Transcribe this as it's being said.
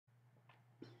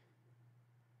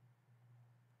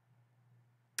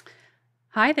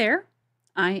Hi there.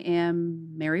 I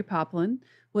am Mary Poplin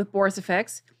with Boris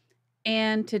FX,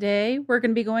 and today we're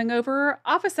going to be going over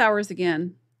office hours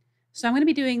again. So I'm going to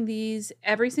be doing these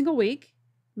every single week.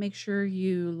 Make sure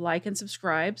you like and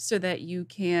subscribe so that you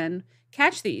can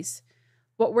catch these.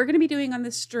 What we're going to be doing on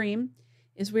this stream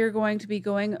is we're going to be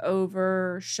going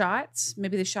over shots,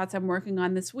 maybe the shots I'm working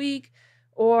on this week,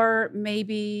 or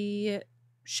maybe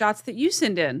shots that you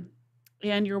send in.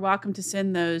 And you're welcome to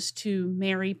send those to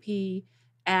Mary P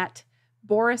at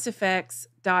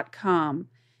borisfx.com.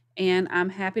 And I'm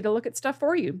happy to look at stuff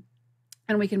for you.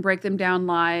 And we can break them down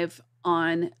live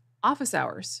on office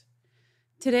hours.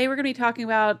 Today, we're going to be talking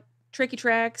about tricky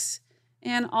tracks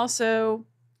and also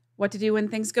what to do when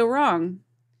things go wrong.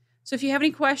 So if you have any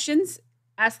questions,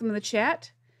 ask them in the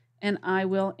chat and I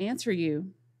will answer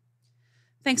you.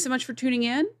 Thanks so much for tuning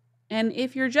in. And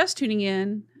if you're just tuning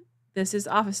in, this is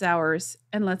Office Hours,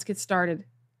 and let's get started.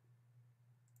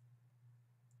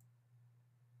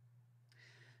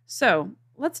 So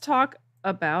let's talk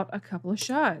about a couple of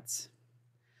shots.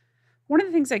 One of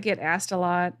the things I get asked a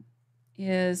lot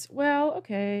is, well,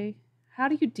 okay, how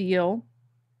do you deal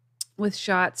with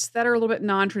shots that are a little bit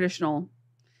non-traditional?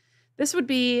 This would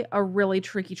be a really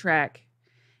tricky track.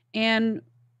 And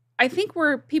I think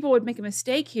where people would make a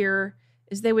mistake here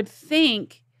is they would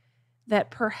think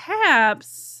that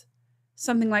perhaps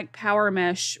something like power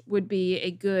mesh would be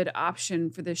a good option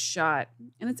for this shot.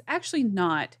 And it's actually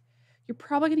not. You're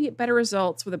probably going to get better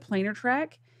results with a planar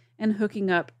track and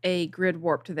hooking up a grid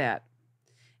warp to that.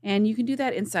 And you can do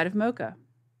that inside of Mocha.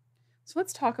 So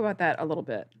let's talk about that a little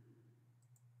bit.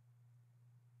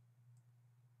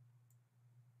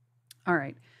 All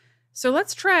right. So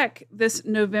let's track this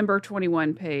November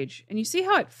 21 page. And you see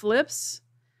how it flips?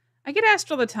 I get asked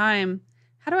all the time,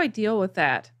 how do I deal with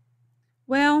that?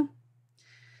 Well,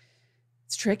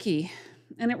 it's tricky.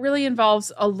 And it really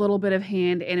involves a little bit of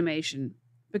hand animation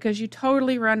because you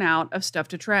totally run out of stuff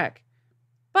to track.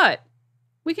 But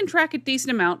we can track a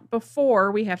decent amount before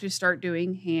we have to start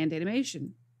doing hand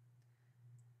animation.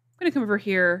 I'm going to come over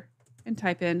here and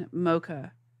type in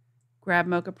Mocha. Grab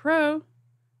Mocha Pro,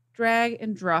 drag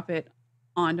and drop it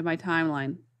onto my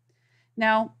timeline.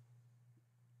 Now,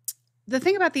 the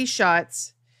thing about these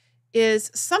shots is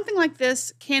something like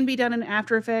this can be done in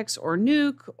After Effects or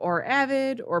Nuke or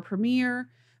Avid or Premiere,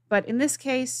 but in this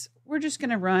case, we're just going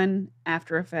to run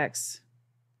After Effects.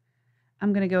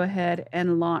 I'm going to go ahead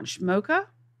and launch Mocha.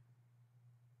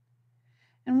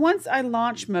 And once I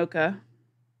launch Mocha,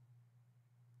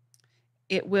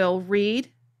 it will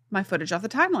read my footage off the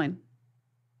timeline.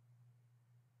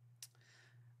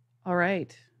 All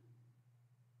right.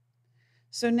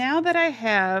 So now that I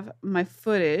have my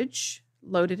footage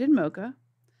loaded in Mocha,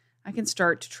 I can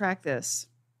start to track this.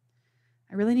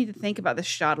 I really need to think about this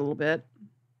shot a little bit.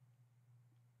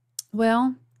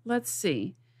 Well, let's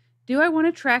see. Do I want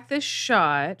to track this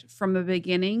shot from the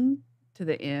beginning to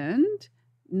the end?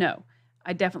 No,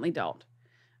 I definitely don't.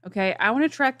 Okay, I want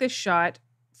to track this shot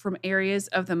from areas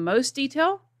of the most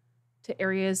detail to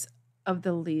areas of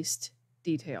the least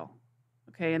detail.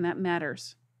 Okay, and that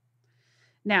matters.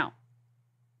 Now,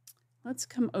 let's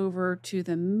come over to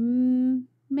the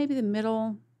maybe the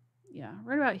middle. Yeah,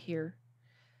 right about here.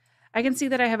 I can see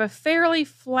that I have a fairly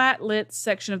flat lit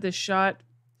section of this shot,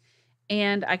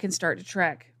 and I can start to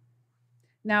track.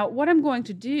 Now, what I'm going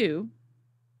to do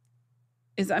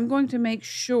is I'm going to make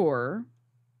sure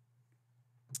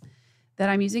that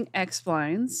I'm using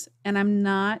X-splines and I'm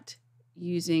not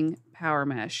using Power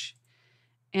Mesh.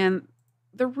 And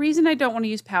the reason I don't want to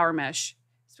use Power Mesh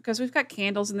is because we've got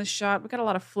candles in this shot. We've got a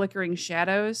lot of flickering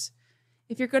shadows.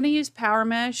 If you're going to use Power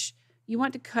Mesh, you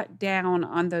want to cut down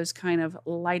on those kind of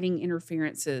lighting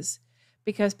interferences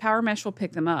because Power Mesh will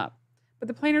pick them up. But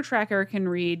the planar tracker can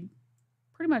read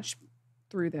pretty much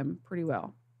through them pretty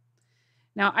well.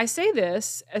 Now, I say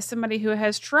this as somebody who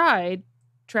has tried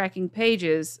tracking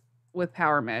pages with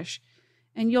Power Mesh,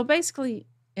 and you'll basically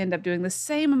end up doing the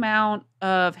same amount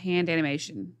of hand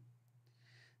animation.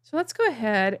 So let's go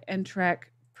ahead and track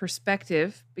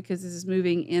perspective because this is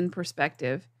moving in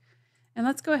perspective. And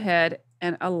let's go ahead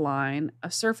and align a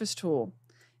surface tool.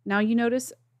 Now you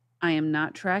notice I am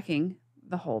not tracking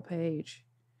the whole page.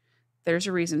 There's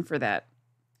a reason for that.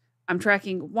 I'm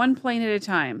tracking one plane at a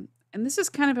time, and this is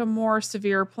kind of a more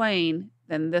severe plane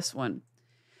than this one.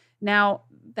 Now,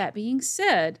 that being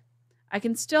said, I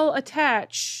can still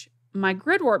attach my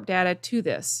grid warp data to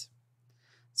this.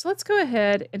 So let's go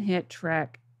ahead and hit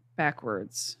track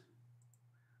backwards.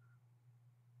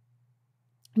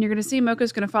 And you're going to see Mocha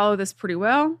is going to follow this pretty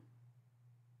well,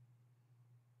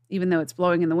 even though it's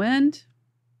blowing in the wind.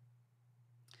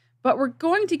 But we're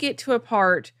going to get to a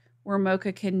part where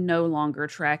Mocha can no longer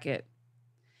track it.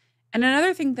 And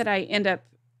another thing that I end up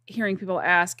hearing people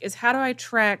ask is, how do I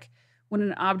track when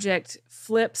an object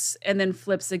flips and then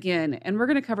flips again? And we're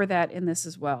going to cover that in this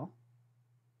as well.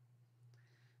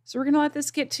 So we're going to let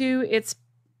this get to its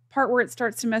part where it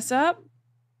starts to mess up.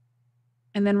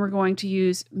 And then we're going to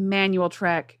use manual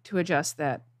track to adjust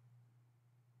that.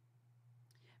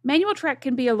 Manual track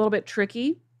can be a little bit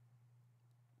tricky.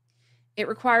 It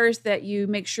requires that you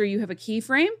make sure you have a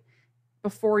keyframe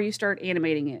before you start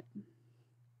animating it.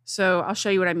 So I'll show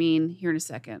you what I mean here in a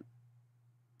second.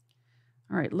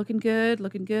 All right, looking good,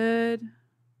 looking good.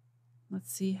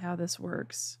 Let's see how this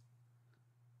works.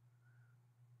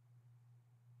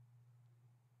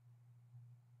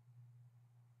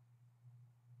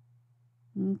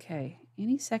 Okay,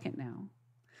 any second now.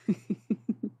 There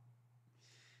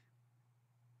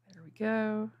we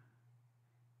go.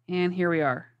 And here we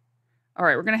are. All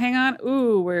right, we're going to hang on.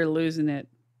 Ooh, we're losing it.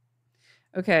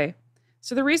 Okay,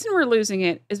 so the reason we're losing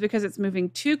it is because it's moving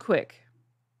too quick.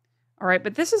 All right,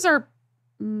 but this is our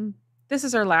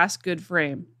last good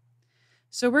frame.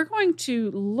 So we're going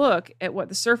to look at what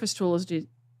the surface tool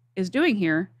is doing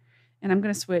here, and I'm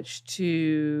going to switch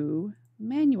to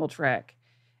manual track.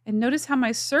 And notice how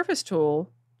my surface tool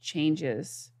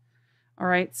changes. All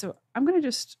right, so I'm going to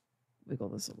just wiggle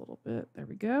this a little bit. There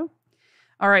we go.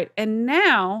 All right, and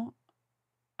now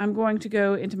I'm going to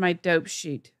go into my dope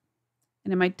sheet.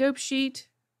 And in my dope sheet,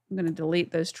 I'm going to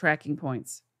delete those tracking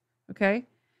points. Okay,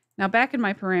 now back in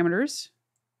my parameters,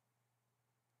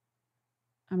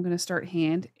 I'm going to start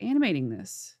hand animating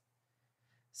this.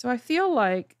 So I feel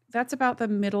like that's about the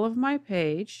middle of my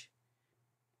page.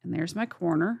 And there's my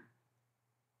corner.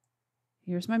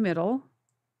 Here's my middle.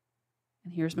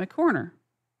 And here's my corner.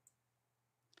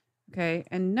 Okay,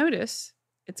 and notice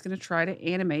it's going to try to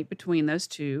animate between those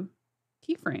two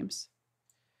keyframes.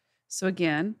 So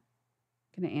again,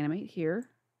 I'm going to animate here.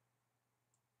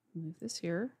 Move this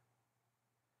here.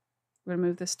 We're going to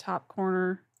move this top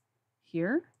corner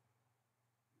here.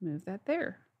 Move that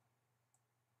there.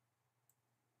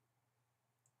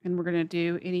 And we're going to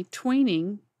do any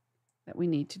tweening that we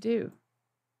need to do.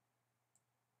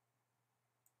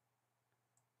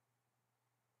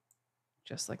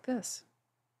 Just like this.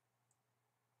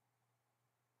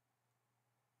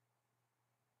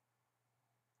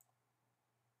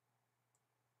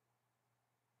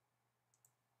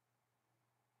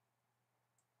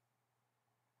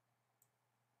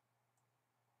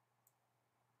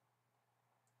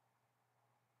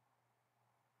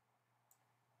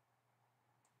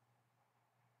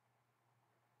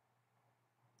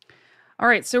 All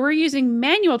right, so we're using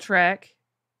manual track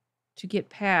to get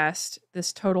past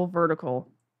this total vertical.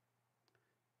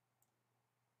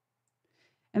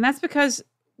 And that's because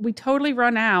we totally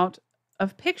run out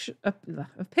of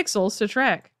pixels to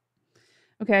track.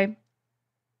 Okay,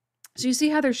 so you see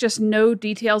how there's just no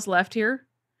details left here?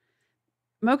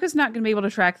 Mocha's not going to be able to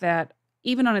track that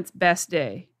even on its best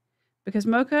day, because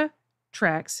Mocha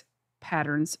tracks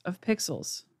patterns of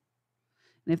pixels.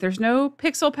 And if there's no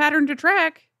pixel pattern to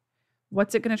track,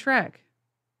 what's it going to track?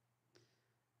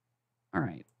 All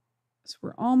right, so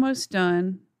we're almost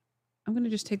done. I'm going to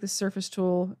just take the surface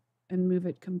tool and move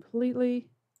it completely.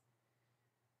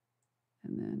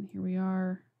 And then here we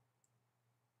are.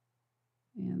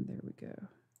 And there we go.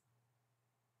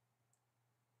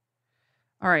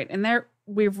 All right, and there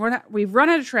we've run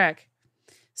out of track.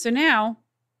 So now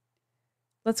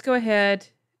let's go ahead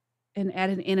and add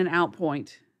an in and out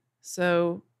point.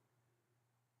 So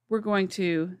we're going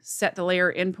to set the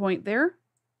layer endpoint there.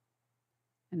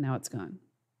 And now it's gone.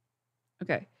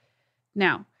 Okay.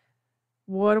 Now,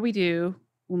 what do we do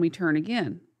when we turn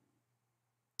again?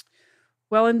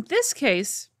 Well, in this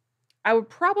case, I would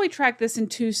probably track this in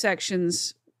two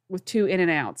sections with two in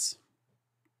and outs.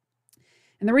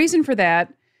 And the reason for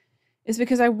that is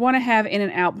because I want to have in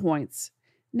and out points.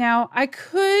 Now, I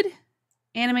could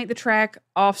animate the track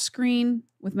off screen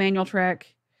with manual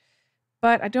track,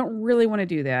 but I don't really want to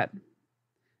do that.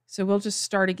 So we'll just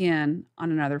start again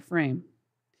on another frame.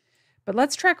 But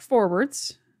let's track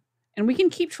forwards, and we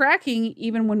can keep tracking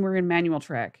even when we're in manual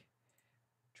track.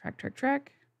 Track, track,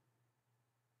 track.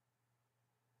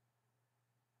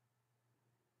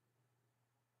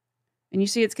 And you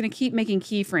see it's going to keep making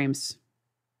keyframes.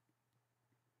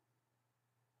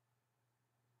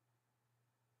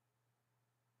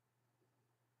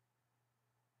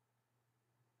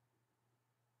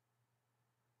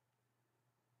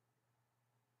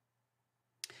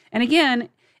 And again,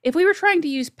 if we were trying to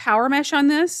use power mesh on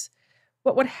this,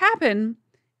 what would happen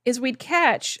is we'd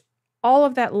catch all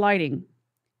of that lighting.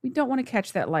 We don't want to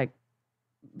catch that light.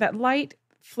 That light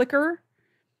flicker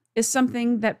is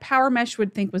something that Power Mesh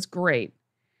would think was great,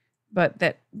 but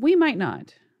that we might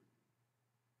not.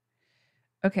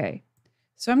 Okay,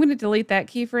 so I'm going to delete that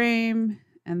keyframe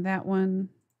and that one.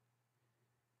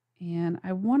 And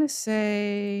I want to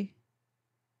say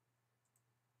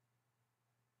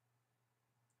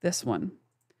this one.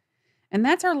 And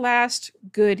that's our last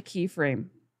good keyframe.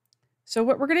 So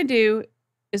what we're going to do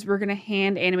is we're going to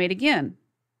hand animate again.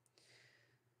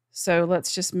 So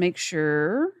let's just make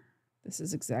sure this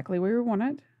is exactly where we want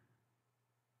it.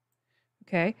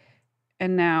 Okay.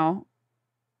 And now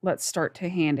let's start to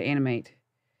hand animate.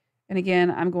 And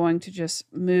again, I'm going to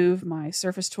just move my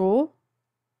surface tool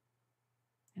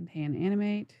and hand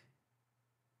animate.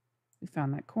 We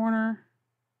found that corner.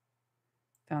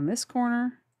 Found this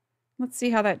corner. Let's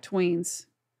see how that tweens.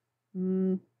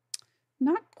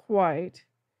 Not quite,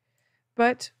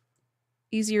 but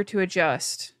easier to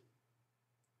adjust.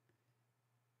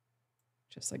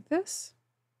 Just like this.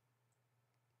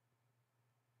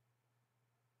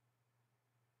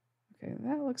 Okay,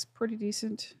 that looks pretty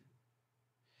decent.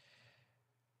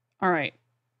 All right,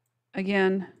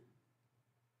 again,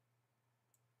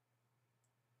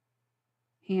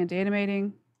 hand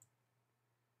animating.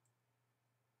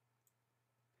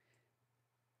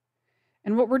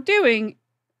 And what we're doing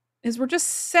is we're just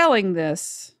selling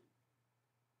this.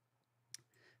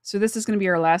 So this is going to be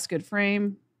our last good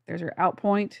frame. There's our out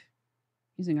point,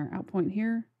 using our out point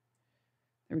here.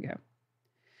 There we go.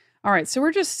 All right, so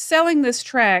we're just selling this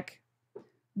track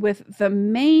with the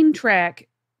main track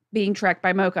being tracked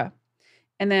by Mocha.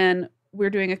 And then we're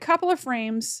doing a couple of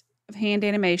frames of hand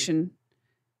animation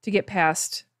to get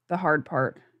past the hard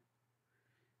part.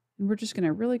 And we're just going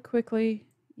to really quickly,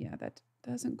 yeah, that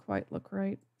doesn't quite look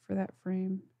right for that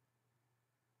frame.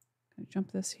 I'm going to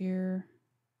jump this here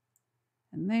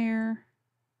and there.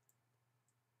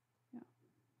 Yeah.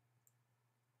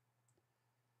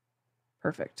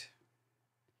 Perfect.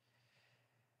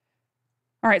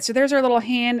 All right, so there's our little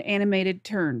hand animated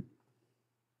turn.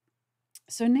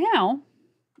 So now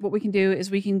what we can do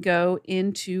is we can go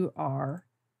into our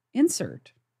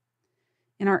insert.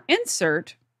 In our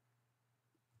insert,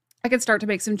 I can start to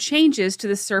make some changes to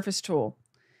the surface tool.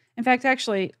 In fact,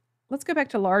 actually, let's go back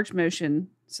to large motion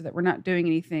so that we're not doing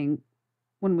anything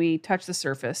when we touch the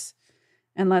surface.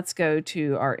 And let's go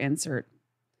to our insert.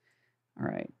 All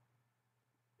right.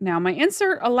 Now my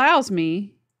insert allows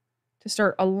me to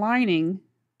start aligning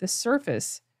the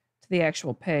surface to the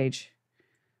actual page.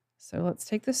 So let's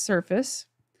take the surface.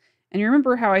 And you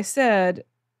remember how I said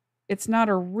it's not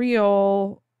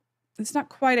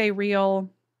quite a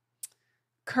real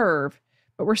curve,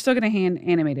 but we're still going to hand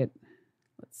animate it.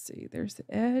 Let's see, there's the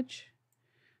edge.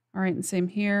 All right, and same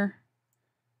here.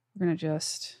 We're going to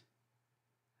just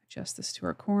adjust this to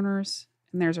our corners,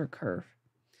 and there's our curve.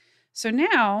 So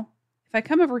now, if I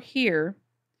come over here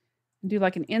and do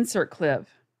like an insert clip,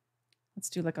 let's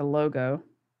do like a logo.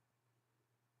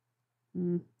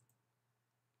 Let's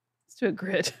do a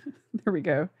grid. There we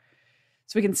go.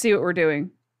 So we can see what we're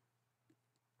doing.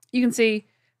 You can see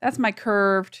that's my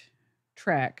curved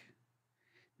track.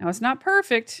 Now it's not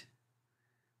perfect.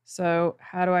 So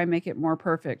how do I make it more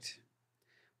perfect?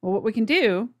 Well, what we can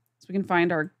do is we can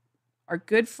find our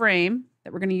good frame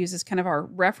that we're going to use as kind of our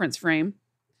reference frame.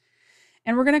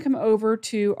 And we're going to come over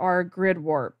to our grid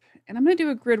warp. And I'm going to do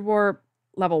a grid warp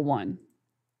level 1.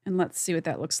 And let's see what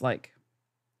that looks like.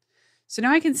 So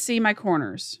now I can see my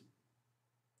corners.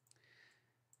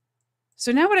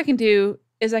 So now what I can do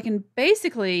is I can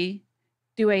basically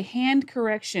do a hand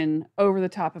correction over the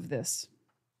top of this.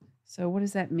 So what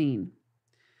does that mean?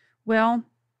 Well,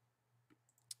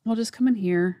 we'll just come in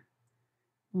here.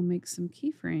 We'll make some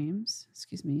keyframes.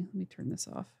 Excuse me, let me turn this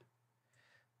off.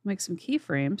 Make some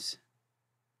keyframes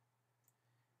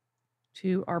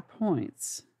to our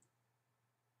points.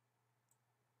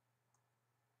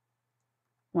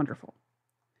 Wonderful.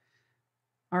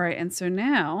 All right, and so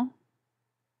now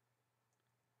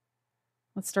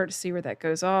let's start to see where that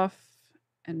goes off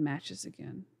and matches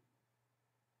again.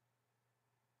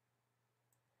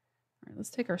 All right, let's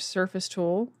take our surface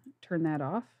tool, turn that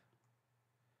off.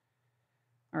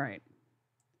 All right,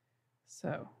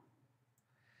 so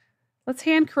let's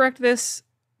hand correct this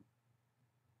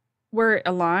where it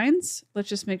aligns. Let's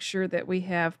just make sure that we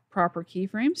have proper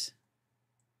keyframes.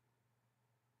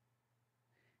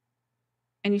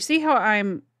 And you see how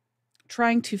I'm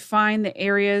trying to find the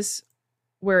areas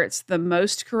where it's the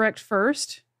most correct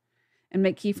first and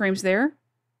make keyframes there?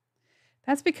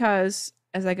 That's because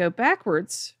as I go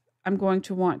backwards, I'm going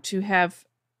to want to have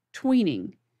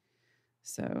tweening.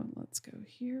 So let's go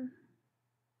here.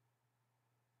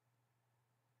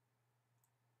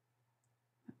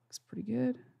 That looks pretty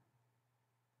good.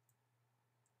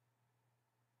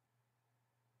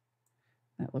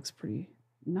 That looks pretty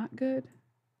not good.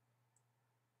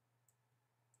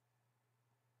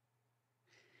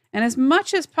 And as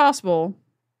much as possible,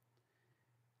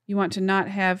 you want to not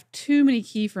have too many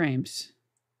keyframes.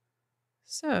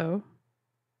 So,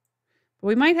 but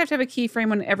we might have to have a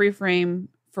keyframe on every frame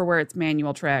for where it's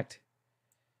manual tracked.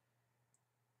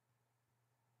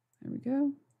 There we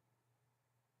go.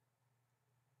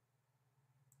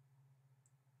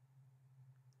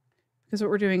 Because what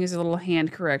we're doing is a little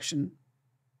hand correction.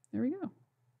 There we go.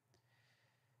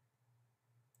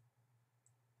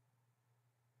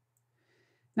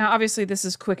 Now, obviously, this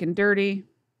is quick and dirty.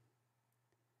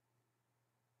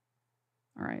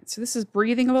 All right, so this is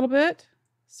breathing a little bit.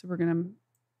 So we're going to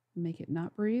make it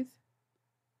not breathe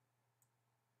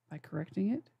by correcting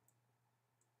it.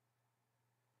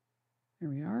 There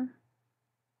we are.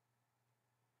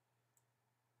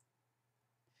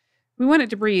 We want it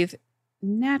to breathe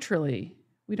naturally.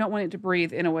 We don't want it to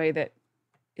breathe in a way that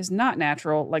is not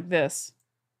natural, like this.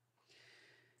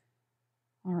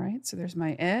 All right, so there's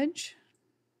my edge.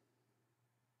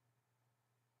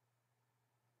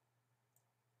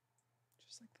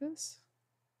 Just like this.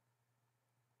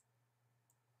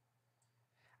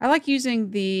 I like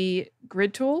using the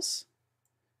grid tools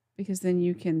because then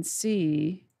you can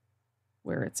see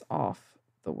where it's off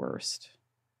the worst.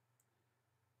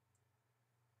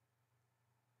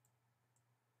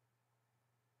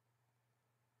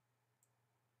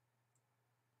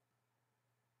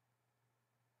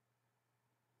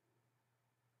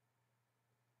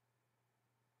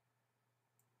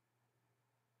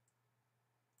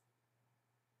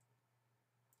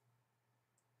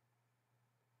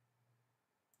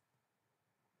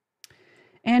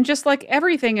 And just like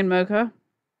everything in Mocha,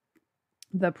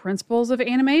 the principles of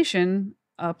animation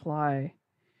apply.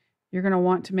 You're going to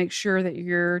want to make sure that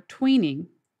you're tweening.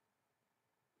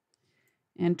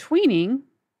 And tweening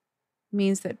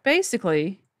means that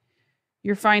basically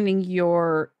you're finding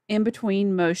your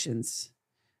in-between motions.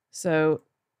 So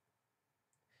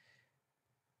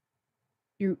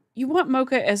you want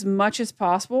Mocha as much as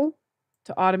possible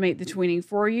to automate the tweening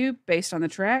for you based on the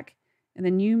track. And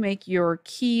then you make your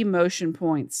key motion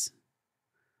points.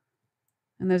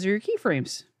 And those are your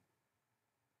keyframes.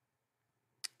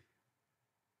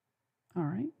 All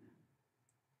right.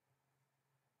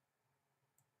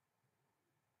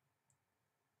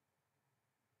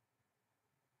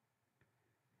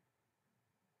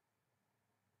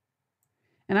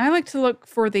 And I like to look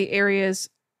for the areas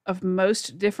of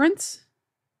most difference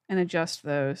and adjust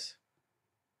those.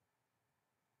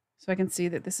 So I can see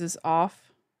that this is off.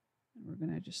 We're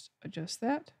going to just adjust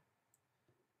that.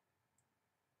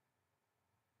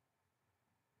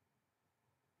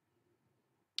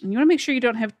 And you want to make sure you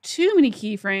don't have too many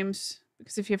keyframes,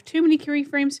 because if you have too many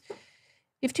keyframes,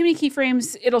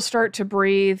 it'll start to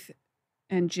breathe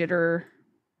and jitter.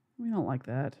 We don't like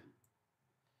that.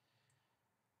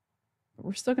 But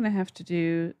we're still going to have to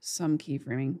do some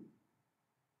keyframing.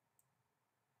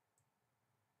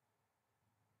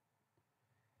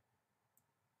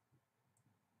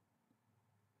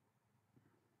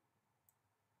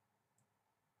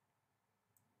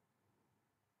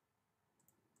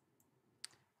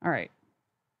 All right.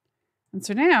 And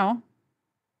so now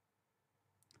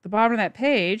the bottom of that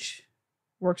page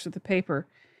works with the paper.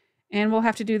 And we'll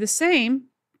have to do the same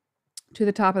to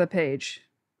the top of the page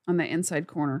on the inside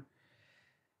corner.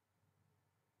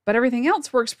 But everything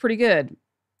else works pretty good.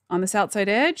 On this outside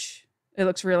edge, it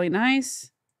looks really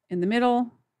nice. In the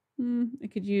middle,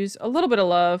 it could use a little bit of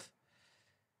love.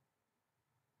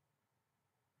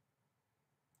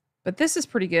 But this is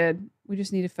pretty good. We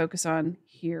just need to focus on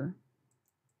here.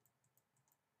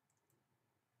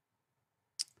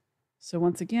 So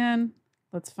once again,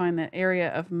 let's find that area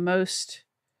of most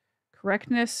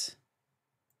correctness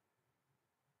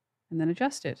and then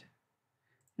adjust it.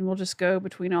 And we'll just go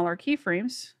between all our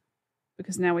keyframes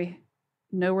because now we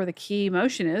know where the key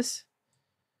motion is.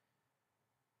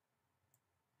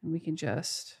 And we can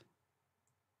just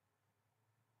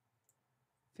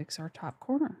fix our top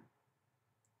corner.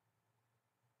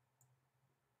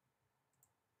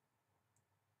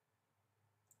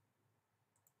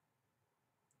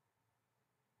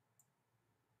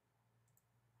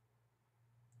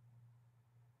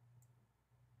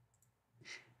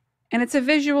 And it's a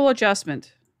visual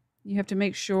adjustment. You have to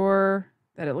make sure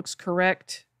that it looks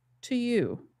correct to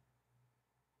you.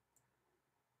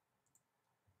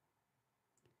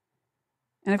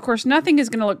 And of course, nothing is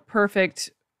going to look perfect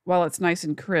while it's nice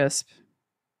and crisp.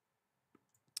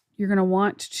 You're going to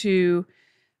want to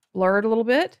blur it a little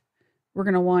bit. We're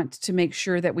going to want to make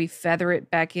sure that we feather it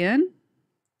back in.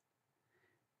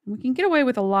 We can get away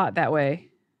with a lot that way.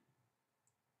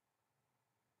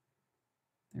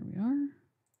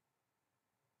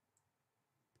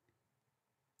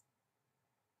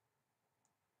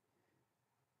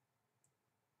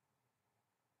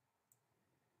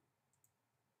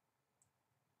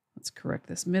 Let's correct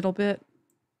this middle bit.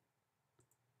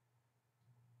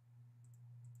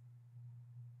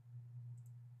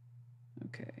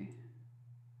 Okay.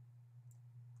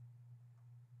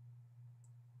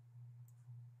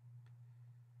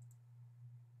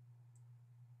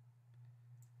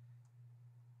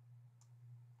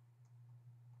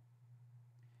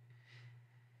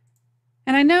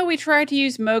 And I know we tried to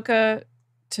use Mocha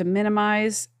to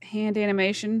minimize hand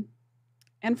animation,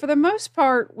 and for the most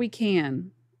part, we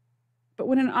can. But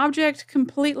when an object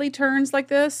completely turns like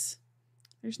this,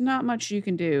 there's not much you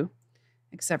can do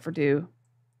except for do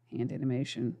hand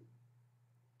animation.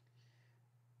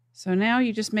 So now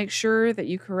you just make sure that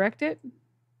you correct it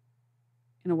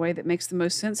in a way that makes the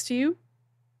most sense to you.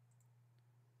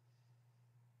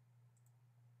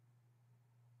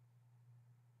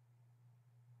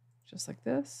 Just like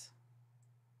this.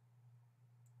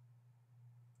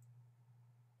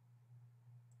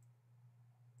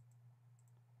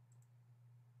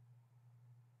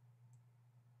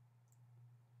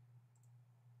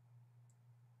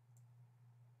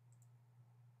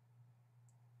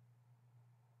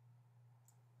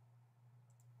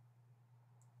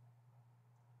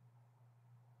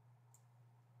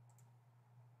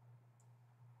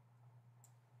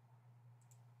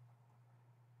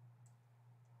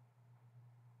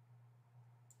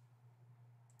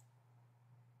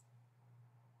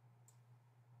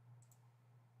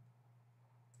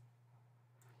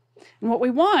 And what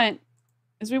we want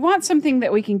is we want something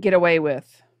that we can get away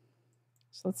with.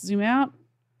 So let's zoom out,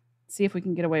 see if we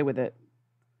can get away with it.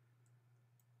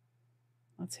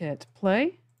 Let's hit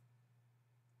play.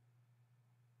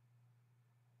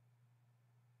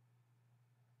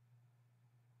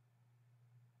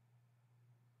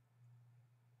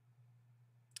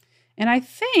 And I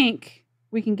think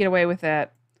we can get away with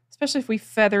that, especially if we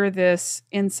feather this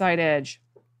inside edge.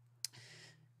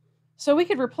 So we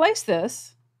could replace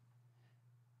this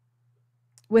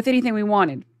with anything we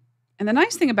wanted. And the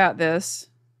nice thing about this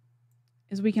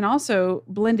is we can also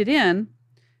blend it in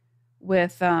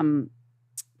with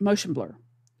motion blur.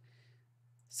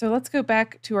 So let's go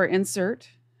back to our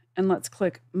insert and let's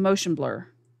click motion blur.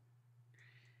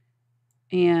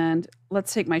 And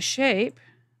let's take my shape,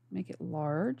 make it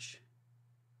large,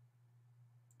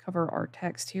 cover our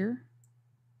text here.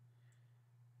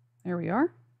 There we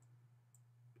are.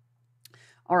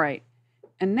 All right,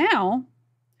 and now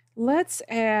let's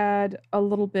add a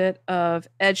little bit of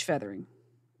edge feathering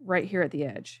right here at the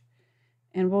edge.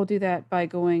 And we'll do that by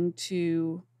going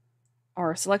to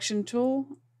our selection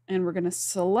tool, and we're going to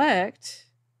select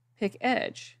pick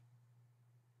edge.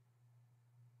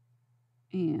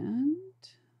 And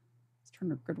let's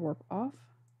turn our grid warp off.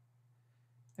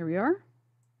 There we are.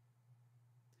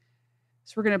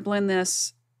 So we're going to blend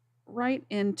this right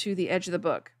into the edge of the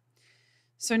book.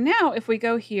 So now if we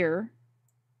go here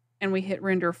and we hit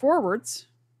render forwards,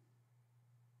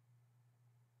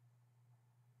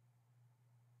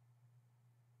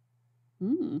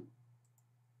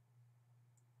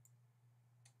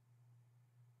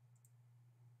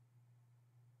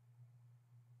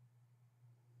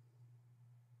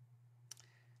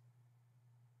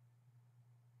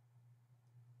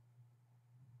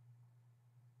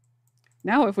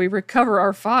 now if we recover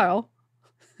our file,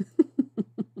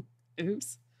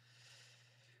 oops,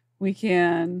 we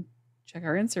can check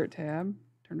our insert tab,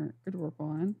 turn our grid warp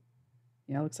on.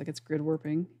 Yeah, it looks like it's grid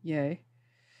warping. Yay.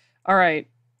 All right.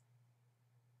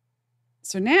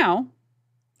 So now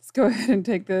let's go ahead and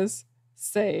take this,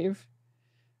 save.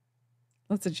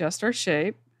 Let's adjust our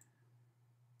shape.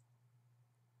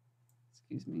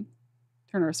 Excuse me.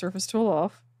 Turn our surface tool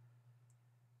off.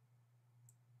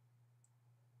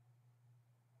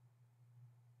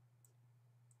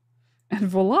 And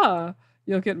voila,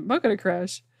 you'll get Mocha to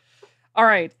crash. All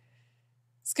right,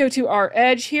 let's go to our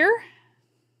edge here.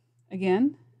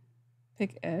 Again,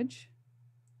 pick edge,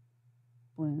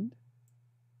 blend,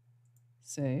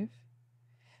 save.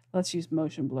 Let's use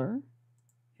motion blur,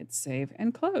 hit save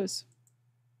and close.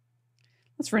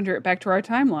 Let's render it back to our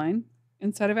timeline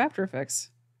inside of After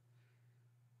Effects.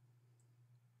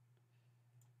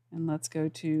 And let's go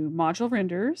to Module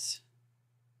Renders,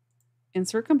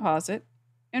 Insert Composite,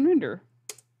 and Render.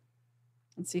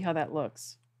 And see how that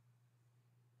looks.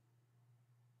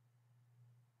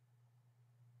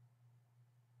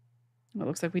 It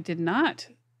looks like we did not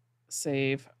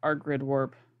save our grid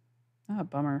warp. Ah,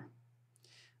 bummer.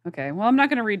 Okay, well, I'm not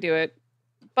going to redo it,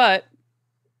 but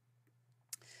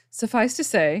suffice to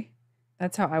say,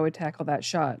 that's how I would tackle that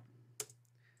shot. A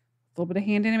little bit of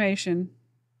hand animation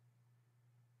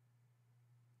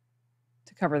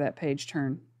to cover that page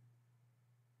turn.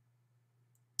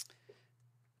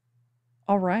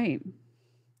 All right.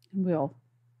 And we'll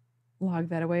log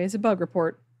that away as a bug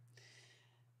report.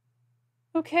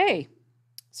 Okay,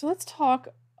 so let's talk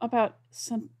about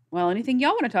anything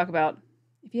y'all want to talk about.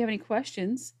 If you have any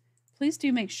questions, please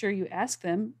do make sure you ask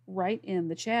them right in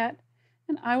the chat,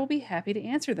 and I will be happy to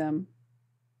answer them.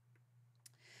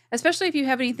 Especially if you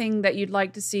have anything that you'd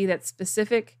like to see that's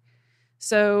specific.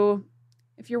 So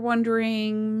if you're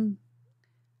wondering,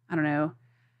 I don't know,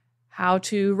 how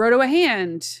to roto a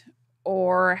hand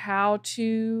or how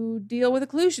to deal with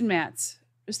occlusion mats,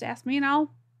 just ask me and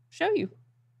I'll show you.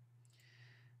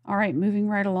 All right, moving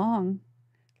right along.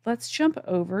 Let's jump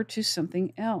over to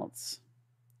something else.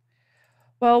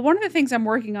 Well, one of the things I'm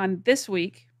working on this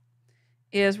week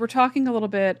is we're talking a little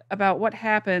bit about what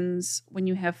happens when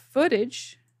you have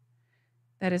footage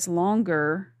that is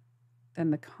longer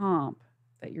than the comp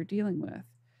that you're dealing with.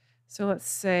 So let's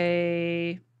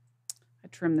say I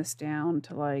trim this down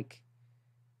to like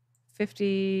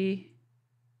 50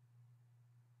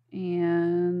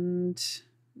 and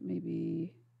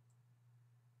maybe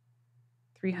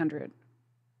 300.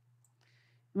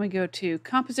 And we go to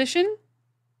composition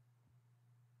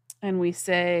and we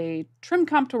say trim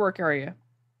comp to work area.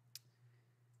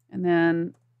 And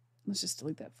then let's just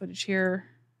delete that footage here,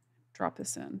 drop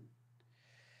this in.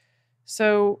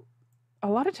 So a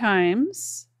lot of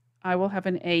times I will have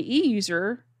an AE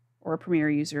user or a Premiere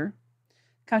user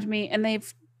come to me and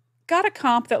they've got a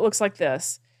comp that looks like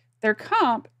this. Their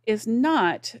comp is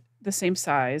not the same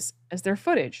size as their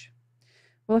footage.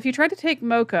 Well, if you try to take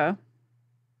Mocha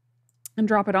and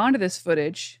drop it onto this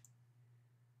footage,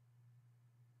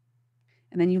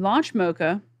 and then you launch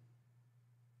Mocha,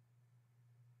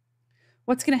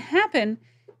 what's going to happen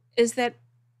is that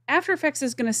After Effects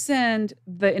is going to send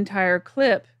the entire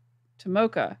clip to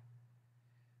Mocha,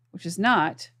 which is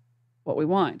not what we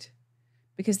want.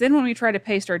 Because then when we try to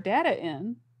paste our data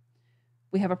in,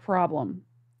 we have a problem.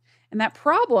 And that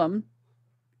problem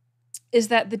is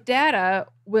that the data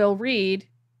will read,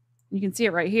 you can see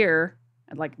it right here,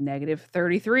 at like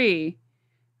 -33.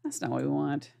 That's not what we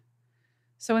want.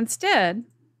 So instead,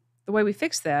 the way we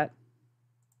fix that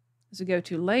is we go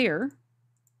to Layer,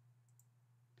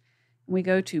 and we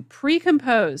go to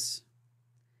Pre-Compose,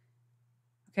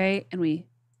 okay, and we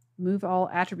move all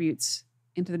attributes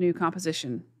into the new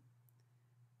composition.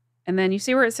 And then you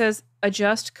see where it says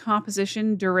Adjust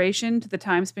Composition Duration to the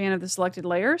time span of the selected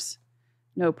layers?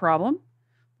 No problem.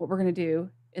 What we're going to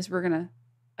do is we're going to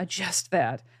adjust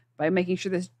that by making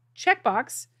sure this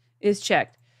checkbox is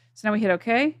checked. So now we hit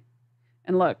OK.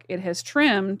 And look, it has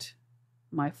trimmed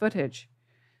my footage.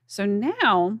 So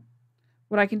now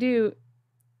what I can do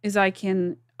is I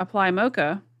can apply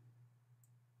Mocha.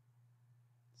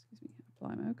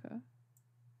 Apply Mocha.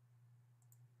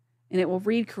 And it will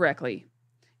read correctly.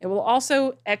 It will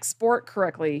also export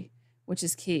correctly, which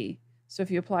is key. So if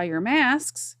you apply your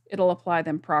masks, it'll apply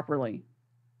them properly.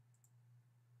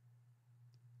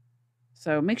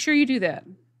 So make sure you do that.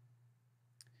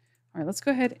 All right, let's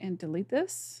go ahead and delete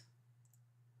this.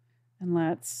 And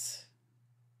let's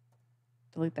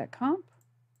delete that comp.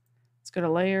 Let's go to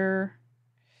Layer.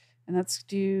 And let's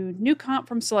do New Comp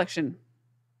from Selection.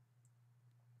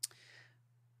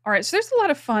 All right, so there's a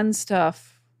lot of fun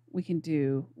stuff we can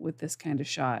do with this kind of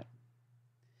shot.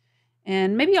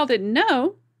 And maybe y'all didn't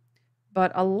know,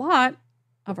 but a lot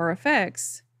of our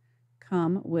effects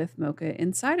come with Mocha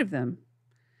inside of them.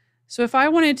 So if I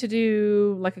wanted to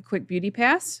do like a quick beauty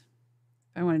pass,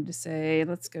 if I wanted to say,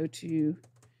 let's go to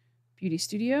Beauty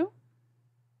Studio,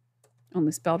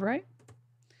 only spelled right.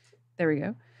 There we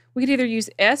go. We could either use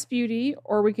S Beauty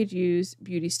or we could use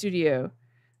Beauty Studio.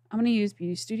 I'm going to use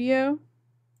Beauty Studio.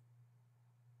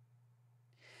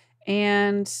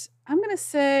 And I'm going to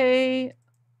say,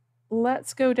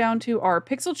 let's go down to our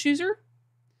pixel chooser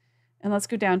and let's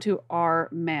go down to our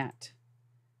matte.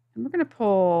 And we're going to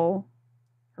pull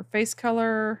her face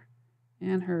color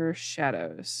and her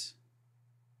shadows.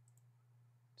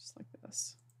 Just like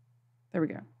this. There we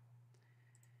go.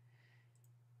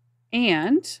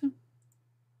 And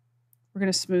we're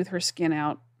going to smooth her skin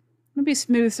out. Maybe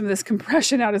smooth some of this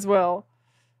compression out as well.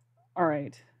 All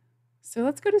right. So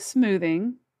let's go to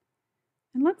smoothing.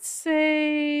 And let's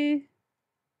say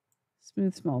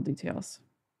smooth small details.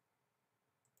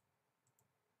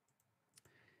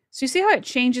 So you see how it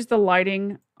changes the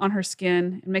lighting on her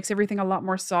skin and makes everything a lot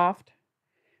more soft?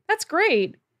 That's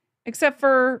great, except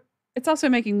for it's also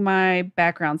making my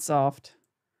background soft.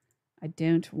 I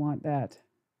don't want that.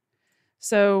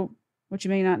 So what you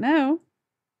may not know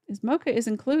is Mocha is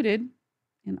included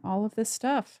in all of this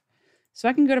stuff. So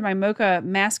I can go to my Mocha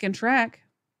mask and track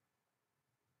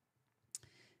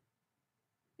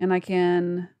and I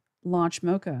can launch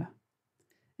Mocha.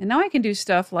 And now I can do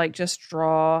stuff like just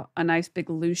draw a nice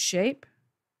big loose shape.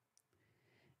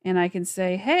 And I can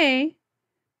say, hey,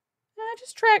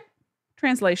 just track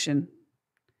translation.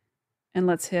 And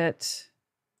let's hit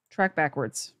track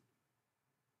backwards.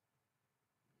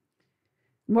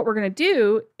 And what we're going to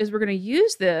do is we're going to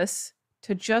use this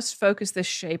to just focus this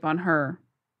shape on her.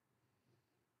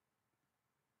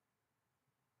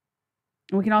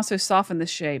 And we can also soften the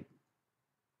shape.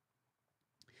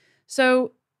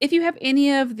 So if you have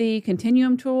any of the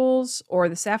Continuum tools or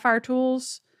the Sapphire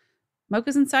tools,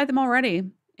 Mocha's inside them already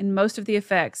in most of the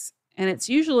effects. And it's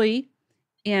usually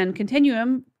in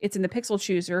Continuum, it's in the pixel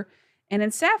chooser. And in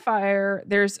Sapphire,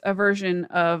 there's a version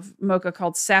of Mocha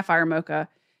called Sapphire Mocha.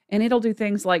 And it'll do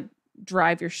things like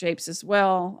drive your shapes as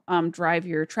well, drive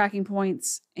your tracking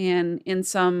points. And in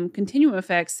some Continuum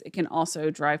effects, it can also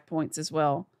drive points as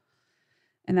well.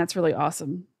 And that's really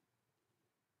awesome.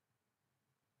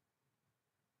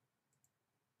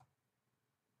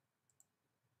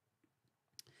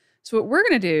 So what we're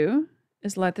going to do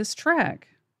is let this track.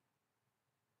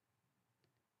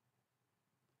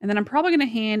 And then I'm probably going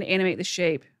to hand animate the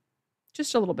shape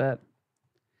just a little bit.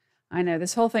 I know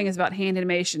this whole thing is about hand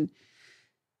animation.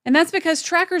 And that's because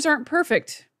trackers aren't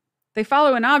perfect. They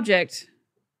follow an object,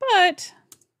 but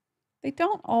they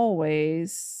don't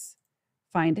always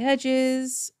find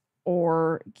edges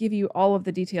or give you all of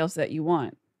the details that you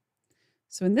want.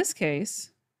 So in this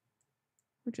case,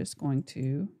 we're just going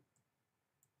to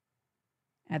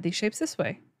add these shapes this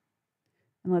way.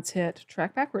 And let's hit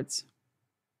track backwards.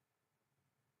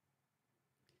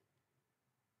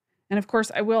 And of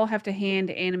course, I will have to hand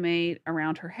animate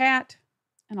around her hat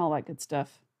and all that good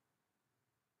stuff.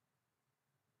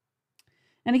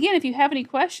 And again, if you have any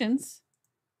questions,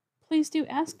 please do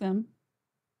ask them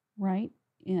right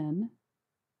in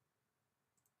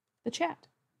the chat.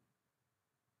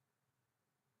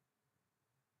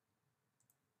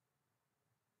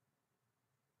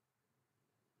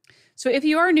 So if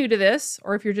you are new to this,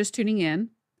 or if you're just tuning in,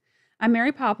 I'm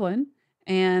Mary Poplin,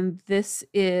 and this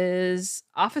is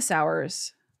Office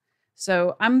Hours.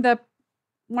 So I'm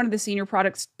one of the senior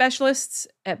product specialists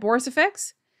at Boris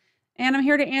FX, and I'm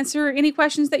here to answer any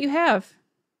questions that you have.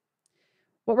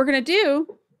 What we're going to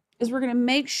do is we're going to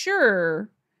make sure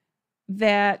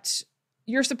that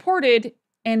you're supported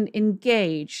and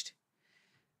engaged.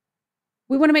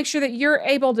 We want to make sure that you're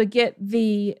able to get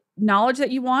the knowledge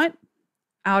that you want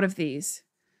out of these.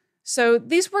 So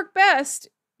these work best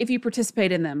if you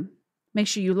participate in them. Make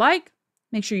sure you like,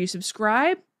 make sure you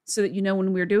subscribe so that you know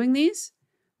when we're doing these.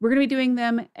 We're going to be doing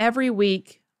them every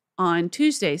week on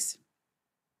Tuesdays,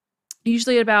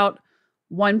 usually at about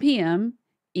 1 p.m.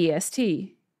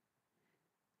 EST.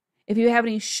 If you have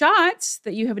any shots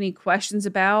that you have any questions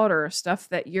about or stuff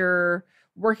that you're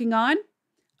working on,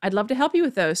 I'd love to help you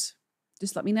with those.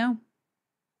 Just let me know.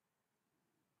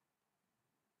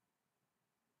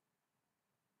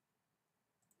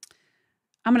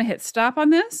 I'm going to hit stop on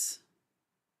this.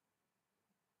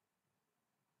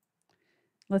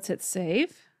 Let's hit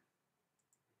save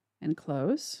and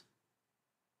close.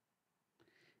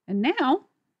 And now,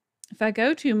 if I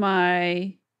go to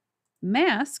my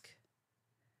mask,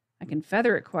 I can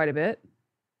feather it quite a bit.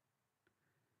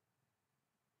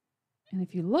 And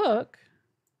if you look,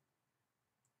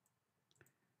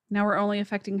 now we're only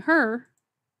affecting her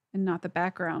and not the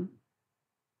background.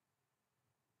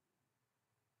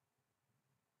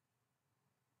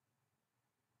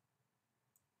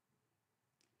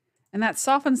 And that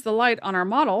softens the light on our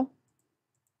model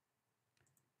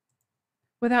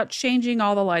without changing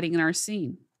all the lighting in our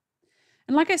scene.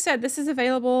 And like I said, this is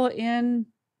available in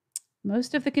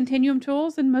most of the Continuum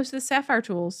tools and most of the Sapphire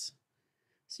tools.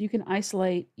 So you can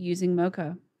isolate using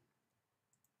Mocha.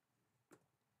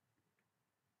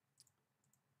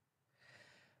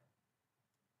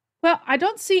 Well, I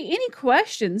don't see any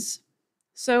questions,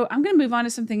 so I'm going to move on to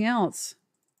something else.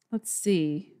 Let's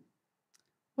see.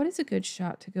 What is a good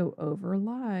shot to go over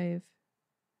live?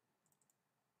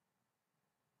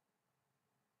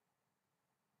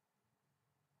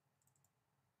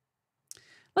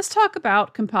 Let's talk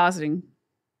about compositing.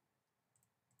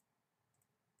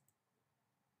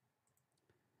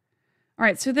 All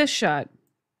right, so this shot.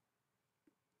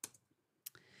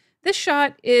 This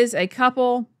shot is a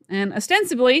couple, and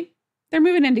ostensibly, they're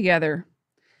moving in together.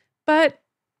 But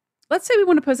let's say we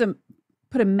want to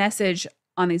put a message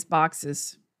on these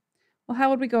boxes. Well, how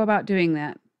would we go about doing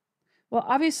that? Well,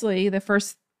 obviously, the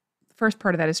first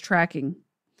part of that is tracking.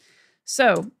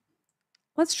 So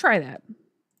let's try that.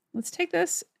 Let's take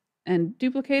this and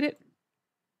duplicate it.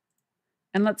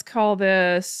 And let's call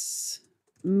this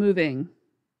moving.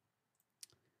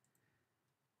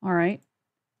 All right.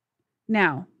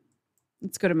 Now,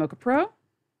 Let's go to Mocha Pro,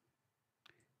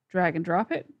 drag and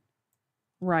drop it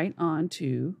right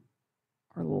onto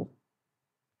our little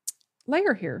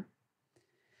layer here.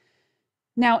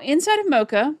 Now, inside of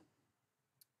Mocha,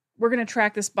 we're going to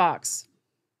track this box.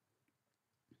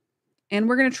 And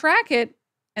we're going to track it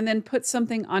and then put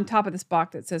something on top of this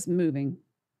box that says moving.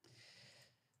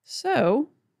 So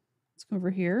let's go over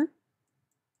here,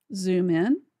 zoom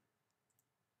in.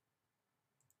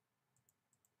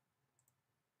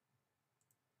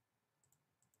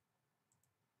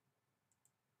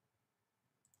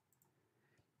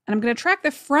 And I'm going to track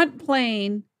the front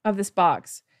plane of this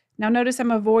box. Now notice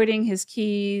I'm avoiding his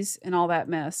keys and all that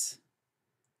mess.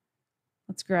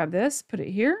 Let's grab this, put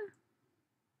it here.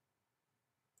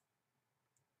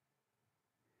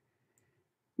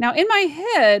 Now in my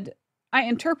head, I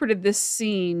interpreted this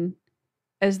scene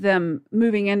as them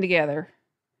moving in together.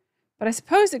 But I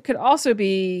suppose it could also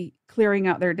be clearing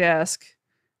out their desk.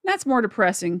 That's more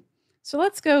depressing. So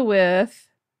let's go with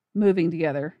moving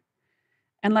together.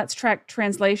 And let's track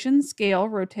translation, scale,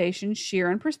 rotation, shear,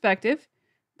 and perspective,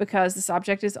 because this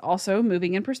object is also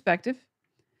moving in perspective,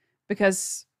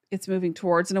 because it's moving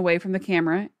towards and away from the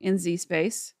camera in Z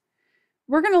space.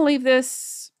 We're going to leave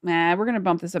this, we're going to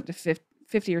bump this up to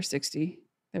 50 or 60.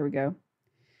 There we go.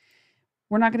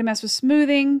 We're not going to mess with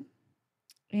smoothing,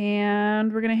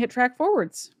 and we're going to hit track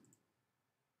forwards.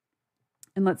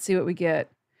 And let's see what we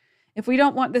get. If we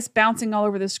don't want this bouncing all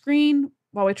over the screen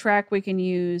while we track, we can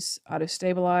use auto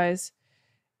stabilize,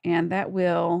 and that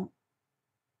will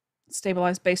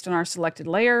stabilize based on our selected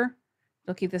layer.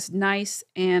 It'll keep this nice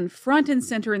and front and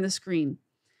center in the screen.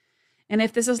 And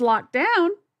if this is locked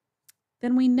down,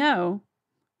 then we know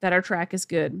that our track is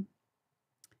good.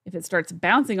 If it starts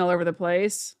bouncing all over the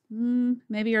place,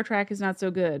 maybe our track is not so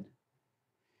good.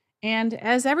 And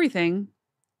as everything,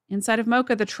 inside of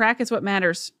Mocha, the track is what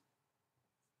matters,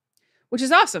 which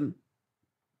is awesome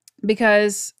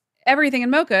because everything in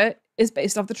Mocha is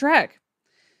based off the track.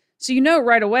 So you know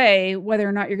right away whether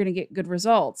or not you're going to get good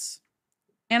results.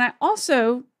 And I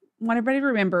also want everybody to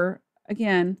remember,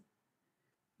 again,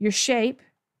 your shape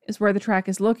is where the track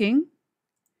is looking,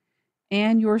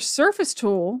 and your surface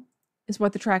tool is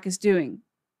what the track is doing.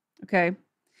 Okay?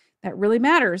 That really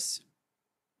matters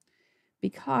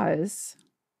because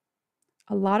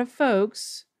a lot of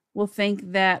folks will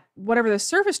think that whatever the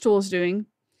surface tool is doing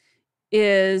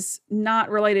is not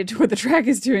related to what the track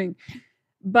is doing.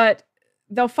 But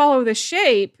they'll follow the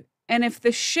shape, and if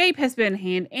the shape has been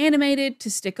hand animated to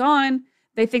stick on,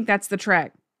 they think that's the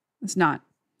track. It's not.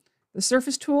 The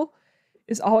surface tool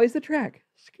is always the track.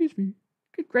 Excuse me.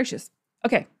 Good gracious.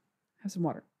 Okay, have some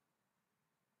water.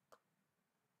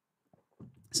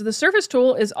 So the surface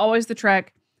tool is always the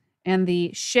track, and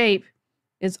the shape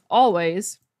is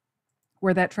always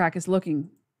where that track is looking.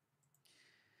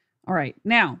 All right,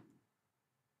 now,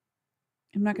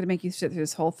 I'm not going to make you sit through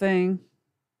this whole thing.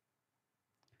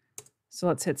 So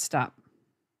let's hit stop.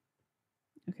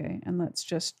 Okay, and let's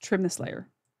just trim this layer.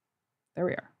 There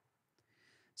we are.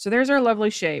 So there's our lovely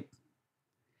shape.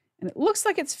 And it looks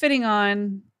like it's fitting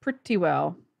on pretty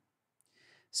well.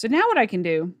 So now what I can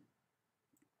do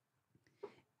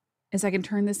is I can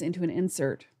turn this into an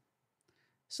insert.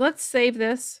 So let's save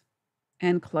this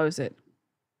and close it.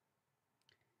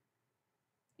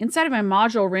 Inside of my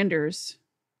module renders,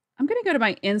 I'm going to go to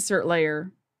my insert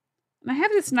layer. And I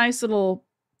have this nice little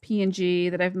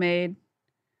PNG that I've made.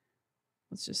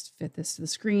 Let's just fit this to the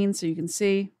screen so you can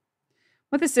see.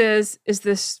 What this is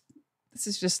this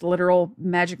is just literal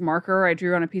magic marker I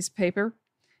drew on a piece of paper,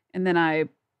 and then I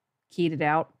keyed it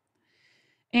out.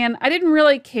 And I didn't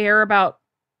really care about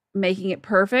making it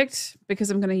perfect because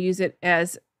I'm going to use it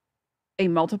as a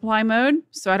multiply mode,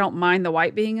 so I don't mind the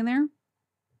white being in there.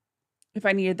 If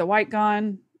I needed the white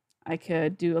gone, I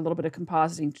could do a little bit of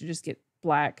compositing to just get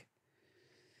black.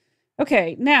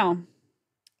 Okay, now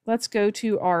let's go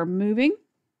to our moving,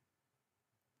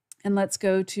 and let's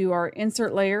go to our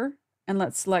insert layer, and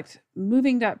let's select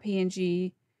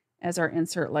moving.png as our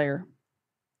insert layer.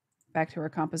 Back to our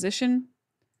composition,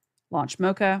 launch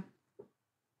Mocha.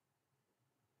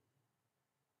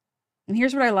 And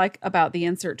here's what I like about the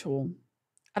insert tool.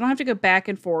 I don't have to go back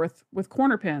and forth with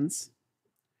corner pins.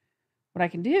 What I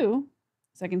can do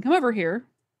is I can come over here,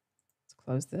 let's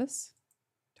close this,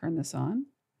 turn this on,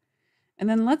 and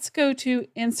then let's go to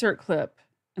insert clip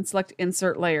and select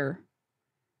insert layer.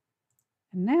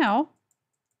 And now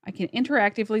I can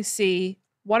interactively see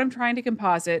what I'm trying to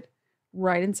composite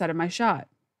right inside of my shot.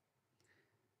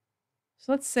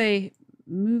 So let's say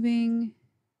moving,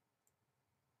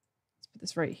 let's put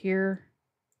this right here.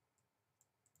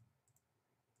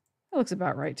 That looks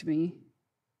about right to me.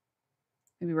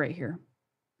 Maybe right here.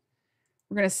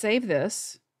 We're going to save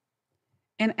this.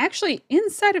 And actually,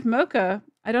 inside of Mocha,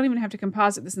 I don't even have to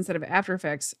composite this inside of After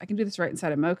Effects. I can do this right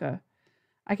inside of Mocha.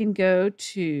 I can go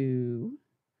to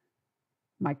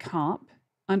my comp.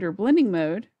 Under blending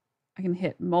mode, I can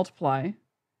hit multiply.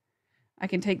 I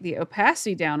can take the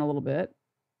opacity down a little bit.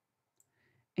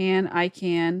 And I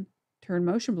can turn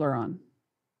motion blur on.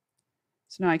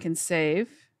 So now I can save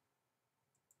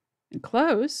and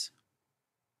close.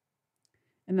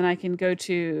 And then I can go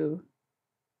to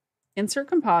Insert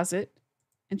Composite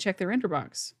and check the render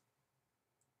box.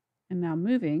 And now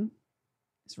moving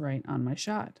is right on my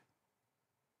shot.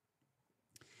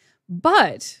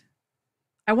 But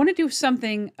I want to do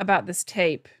something about this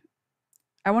tape.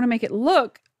 I want to make it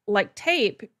look like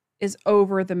tape is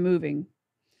over the moving.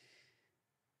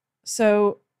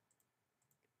 So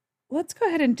let's go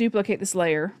ahead and duplicate this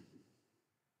layer.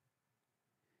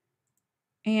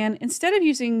 And instead of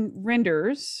using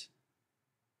renders,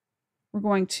 we're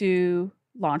going to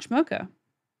launch Mocha.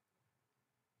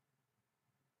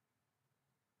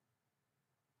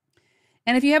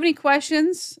 And if you have any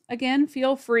questions, again,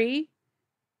 feel free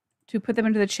to put them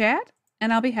into the chat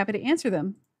and I'll be happy to answer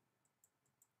them.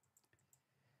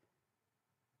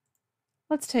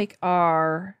 Let's take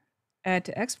our Add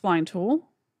to X-Spline tool.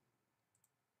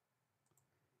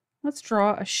 Let's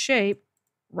draw a shape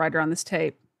right around this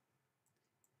tape.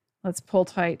 Let's pull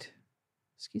tight.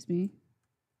 Excuse me.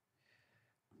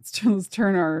 Let's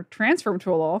turn our transform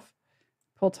tool off.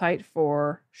 Pull tight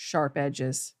for sharp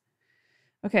edges.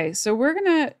 Okay, so we're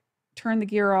going to turn the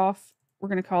gear off. We're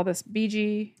going to call this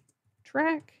BG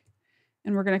track,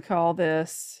 and we're going to call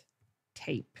this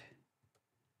tape.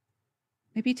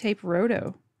 Maybe tape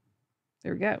roto.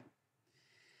 There we go.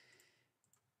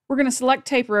 We're going to select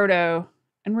tape roto,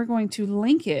 and we're going to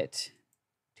link it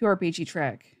to our BG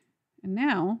track. And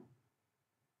now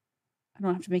I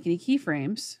don't have to make any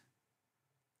keyframes.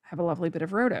 I have a lovely bit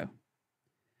of roto.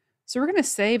 So we're going to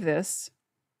save this,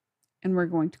 and we're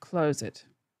going to close it.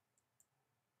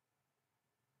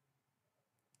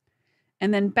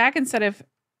 And then back inside of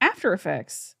After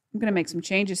Effects, I'm going to make some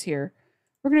changes here.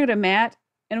 We're going to go to matte,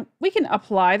 and we can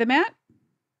apply the matte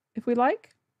if we like.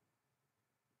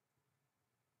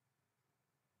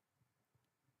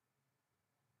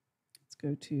 Let's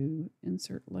go to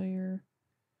Insert Layer.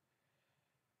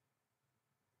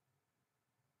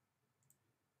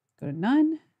 Go to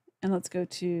None, and let's go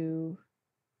to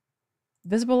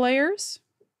Visible Layers.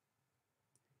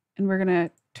 And we're going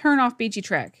to turn off BG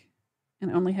Track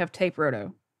and only have tape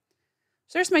roto.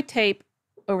 So there's my tape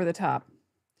over the top.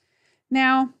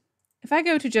 Now, if I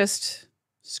go to just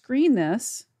screen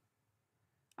this,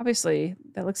 obviously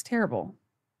that looks terrible.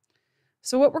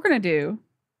 So what we're going to do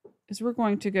is we're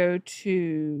going to go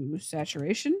to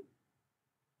saturation.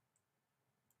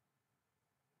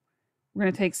 We're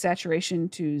going to take saturation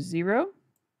to 0.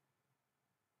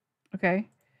 Okay.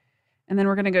 And then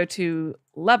we're going to go to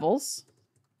levels.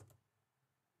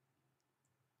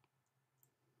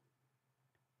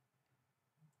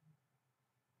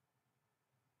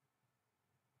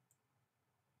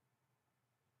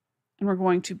 And we're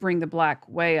going to bring the black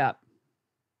way up.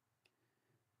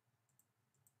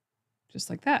 Just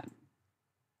like that.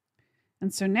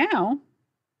 And so now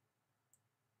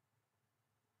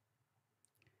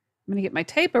I'm going to get my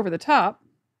tape over the top.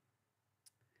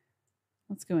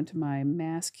 Let's go into my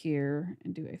mask here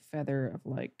and do a feather of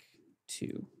like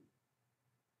 2.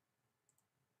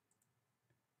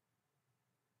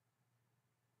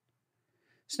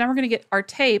 So now we're going to get our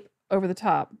tape over the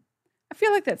top. I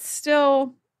feel like that's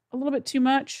still a little bit too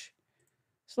much.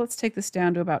 So let's take this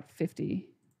down to about 50.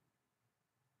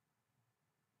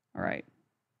 All right.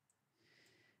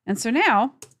 And so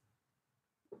now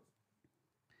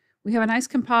we have a nice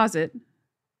composite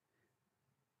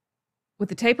with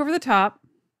the tape over the top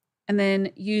and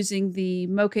then using the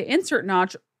Mocha insert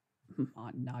the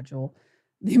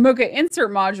Mocha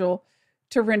insert module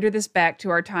to render this back to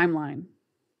our timeline.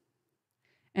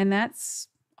 And that's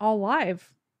all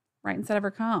live right inside of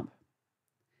our comp.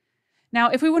 Now,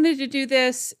 if we wanted to do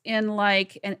this in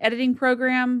like an editing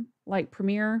program like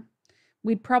Premiere,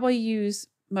 we'd probably use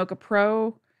Mocha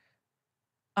Pro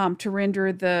to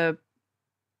render the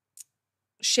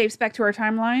shapes back to our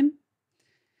timeline.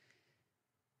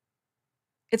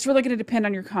 It's really going to depend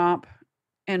on your comp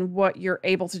and what you're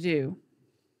able to do.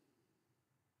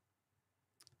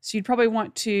 So you'd probably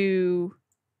want to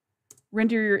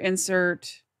render your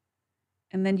insert,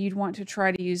 and then you'd want to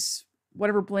try to use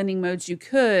whatever blending modes you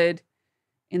could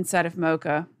inside of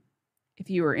Mocha if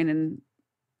you were in an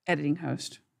editing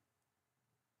host.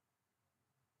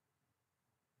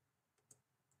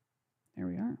 There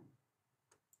we are.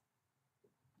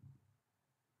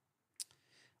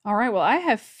 All right, well, I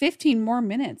have 15 more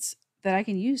minutes that I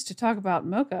can use to talk about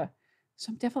Mocha,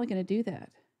 so I'm definitely going to do that.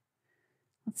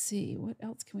 Let's see, what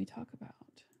else can we talk about?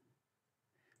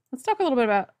 Let's talk a little bit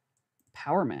about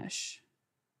Power Mesh.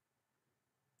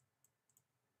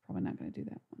 Probably not going to do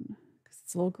that one because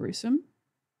it's a little gruesome.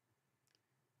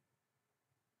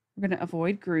 We're going to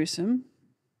avoid gruesome.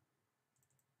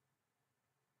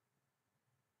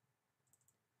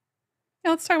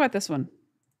 Now let's talk about this one.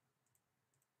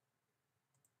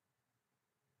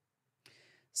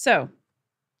 So,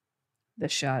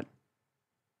 this shot.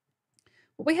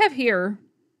 What we have here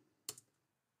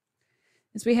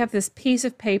is we have this piece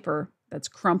of paper that's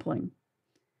crumpling.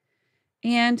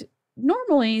 And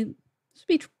normally, this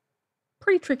would be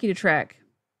pretty tricky to track.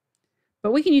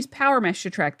 But we can use Power Mesh to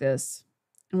track this,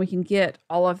 and we can get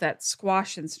all of that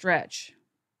squash and stretch.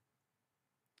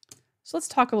 So let's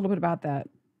talk a little bit about that.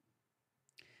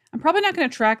 I'm probably not going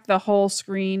to track the whole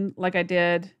screen like I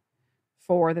did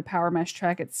for the Power Mesh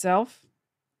track itself.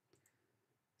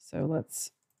 So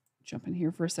let's jump in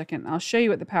here for a second. I'll show you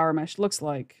what the Power Mesh looks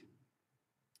like.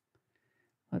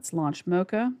 Let's launch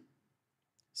Mocha.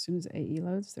 As soon as AE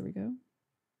loads, there we go.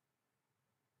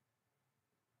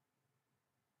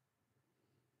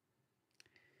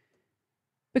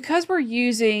 Because we're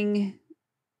using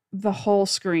the whole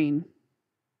screen,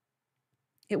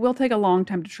 it will take a long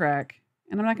time to track.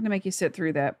 And I'm not going to make you sit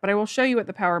through that, but I will show you what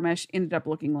the Power Mesh ended up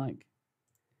looking like.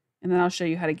 And then I'll show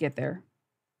you how to get there.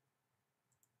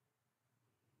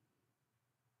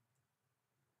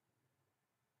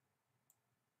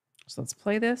 So let's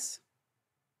play this.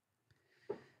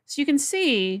 So you can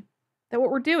see that what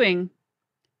we're doing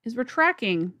is we're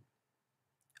tracking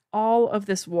all of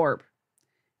this warp.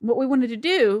 What we wanted to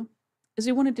do is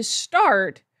we wanted to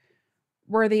start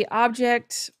where the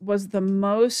object was the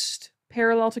most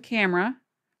parallel to camera,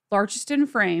 largest in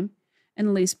frame,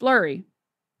 and least blurry.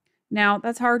 Now,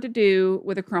 that's hard to do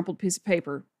with a crumpled piece of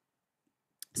paper.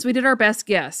 So we did our best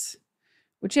guess,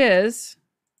 which is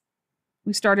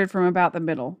we started from about the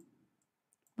middle,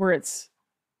 where it's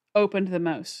opened the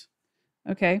most,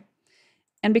 okay?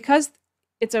 And because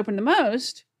it's opened the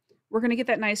most, we're going to get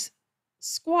that nice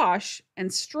squash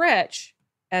and stretch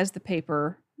as the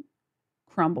paper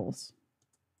crumbles,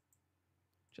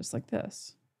 just like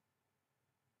this.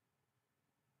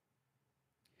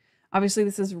 Obviously,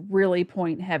 this is really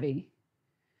point heavy.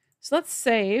 So let's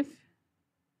save.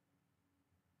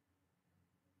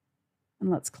 And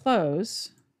let's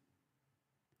close.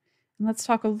 And let's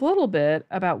talk a little bit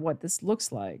about what this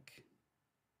looks like.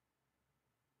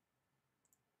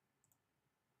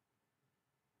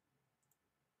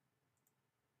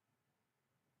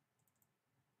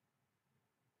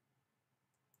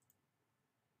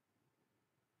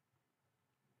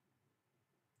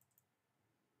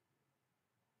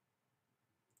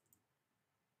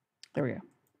 There we go.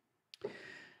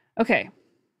 Okay.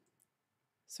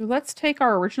 So let's take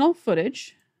our original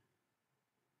footage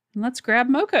and let's grab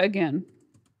Mocha again.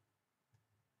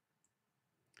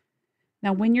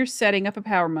 Now, when you're setting up a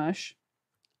Power Mesh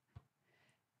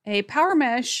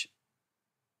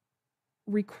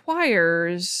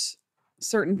requires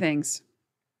certain things.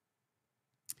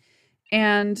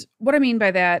 And what I mean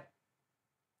by that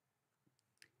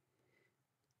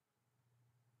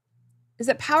is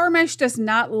that Power Mesh does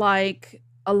not like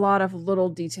a lot of little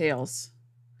details.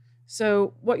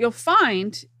 So what you'll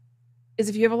find is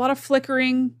if you have a lot of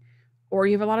flickering or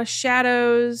you have a lot of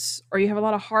shadows or you have a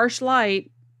lot of harsh light,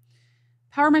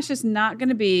 Power Mesh is not going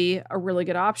to be a really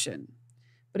good option.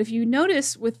 But if you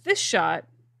notice with this shot,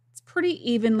 it's pretty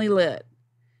evenly lit.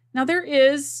 Now there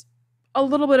is a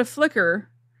little bit of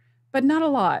flicker, but not a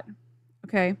lot.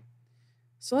 Okay.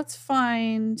 So let's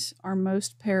find our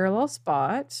most parallel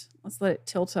spot. Let's let it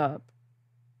tilt up.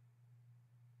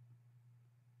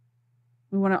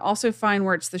 We want to also find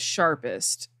where it's the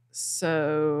sharpest.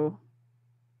 So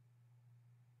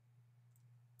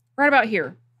right about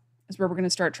here is where we're going to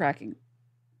start tracking.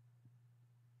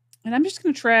 And I'm just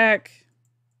going to track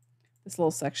this little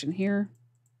section here.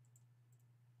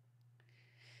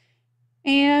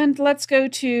 And let's go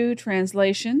to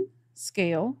translation,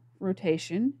 scale,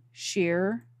 rotation,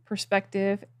 shear,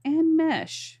 perspective, and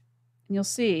mesh. And you'll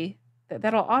see that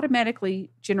that'll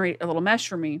automatically generate a little mesh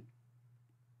for me.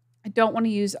 I don't want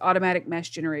to use automatic mesh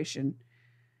generation.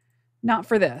 Not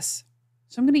for this.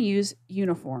 So I'm going to use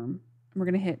uniform. And we're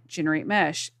going to hit generate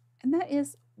mesh. And that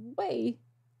is way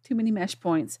too many mesh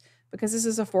points because this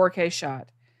is a 4K shot.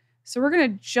 So we're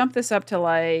going to jump this up to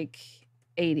like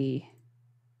 80.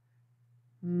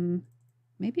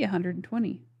 Maybe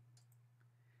 120.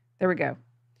 There we go.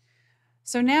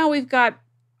 So now we've got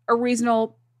a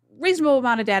reasonable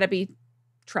amount of data be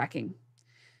tracking.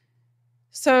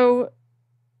 So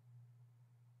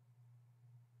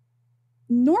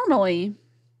normally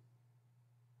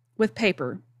with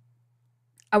paper,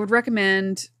 I would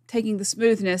recommend taking the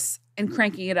smoothness and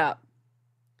cranking it up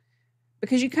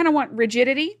because you kind of want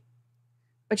rigidity,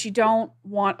 but you don't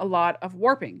want a lot of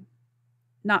warping.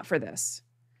 Not for this.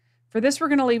 For this, we're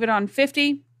going to leave it on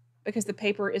 50 because the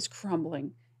paper is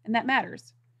crumbling, and that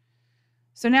matters.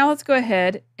 So now let's go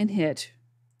ahead and hit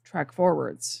track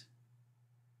forwards.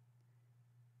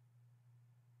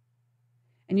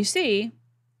 And you see,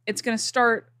 it's going to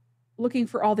start looking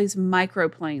for all these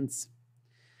microplanes.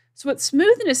 So what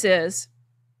smoothness is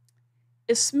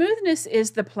smoothness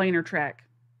is the planar track.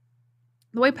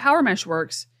 The way Power Mesh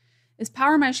works is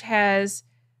Power Mesh has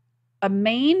a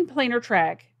main planar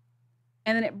track,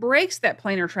 and then it breaks that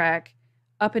planar track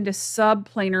up into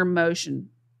subplanar motion.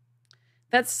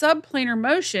 That subplanar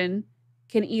motion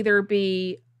can either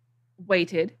be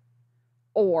weighted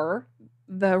or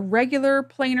the regular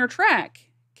planar track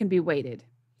can be weighted.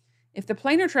 If the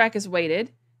planar track is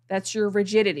weighted, that's your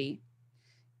rigidity.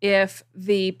 If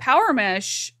the Power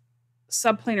Mesh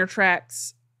subplanar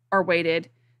tracks are weighted,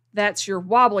 that's your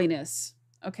wobbliness.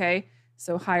 Okay,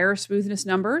 so higher smoothness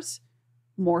numbers,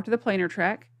 more to the planar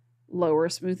track, lower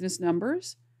smoothness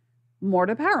numbers, more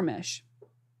to Power Mesh.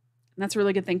 And that's a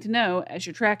really good thing to know as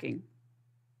you're tracking.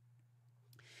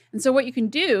 And so what you can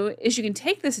do is you can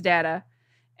take this data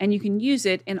and you can use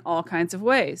it in all kinds of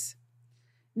ways.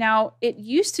 Now, it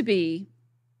used to be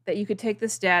that you could take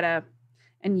this data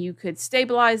and you could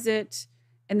stabilize it,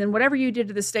 and then whatever you did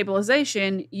to the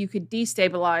stabilization, you could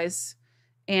destabilize,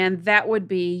 and that would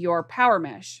be your Power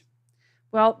Mesh.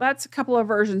 Well, that's a couple of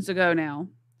versions ago now.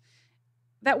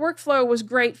 That workflow was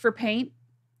great for paint,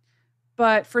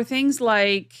 but for things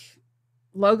like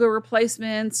logo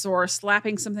replacements or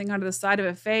slapping something onto the side of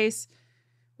a face,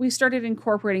 we started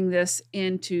incorporating this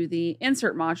into the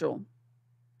insert module.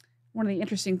 One of the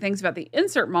interesting things about the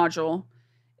insert module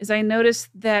is I noticed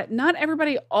that not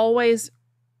everybody always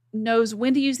knows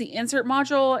when to use the insert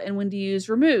module and when to use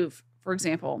remove, for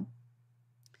example.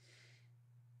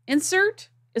 Insert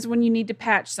is when you need to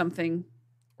patch something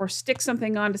or stick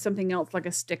something onto something else like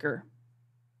a sticker.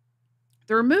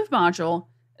 The remove module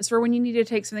is for when you need to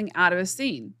take something out of a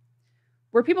scene.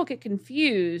 Where people get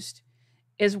confused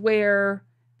is where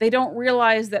they don't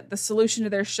realize that the solution to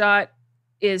their shot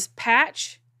is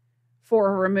patch for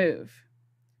a remove.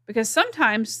 Because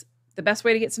sometimes the best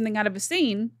way to get something out of a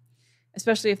scene,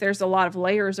 especially if there's a lot of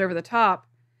layers over the top,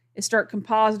 is start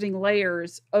compositing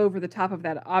layers over the top of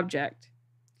that object.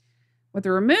 What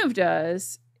the remove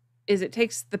does is it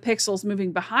takes the pixels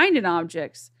moving behind an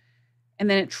object and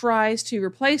then it tries to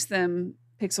replace them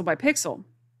pixel by pixel.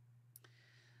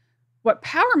 What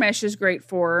Power Mesh is great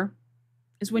for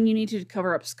is when you need to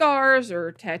cover up scars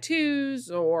or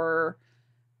tattoos or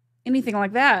anything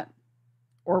like that,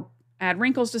 or add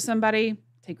wrinkles to somebody,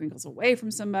 take wrinkles away from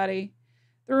somebody.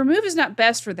 The remove is not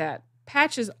best for that.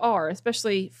 Patches are,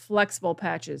 especially flexible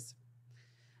patches.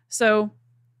 So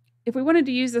if we wanted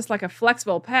to use this like a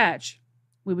flexible patch,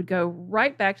 we would go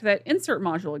right back to that insert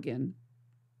module again.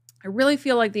 I really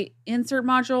feel like the insert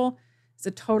module is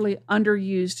a totally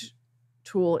underused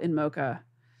tool in Mocha.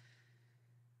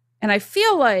 And I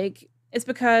feel like it's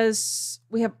because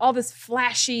we have all this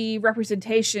flashy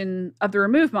representation of the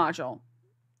remove module.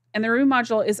 And the remove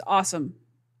module is awesome.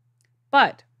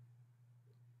 But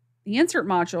the insert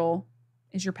module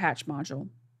is your patch module.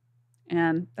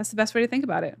 And that's the best way to think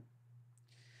about it.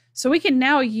 So we can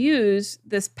now use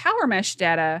this Power Mesh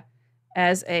data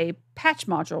as a patch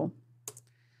module.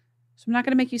 So I'm not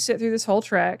going to make you sit through this whole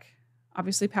track.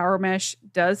 Obviously, Power Mesh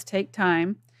does take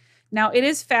time. Now, it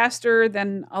is faster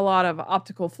than a lot of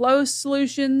optical flow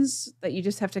solutions that you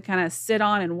just have to kind of sit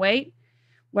on and wait.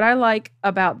 What I like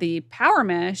about the Power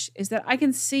Mesh is that I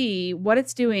can see what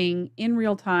it's doing in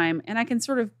real time, and I can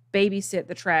sort of babysit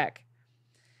the track.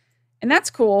 And that's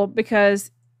cool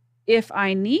because if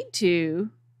I need to,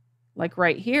 like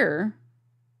right here,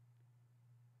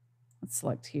 let's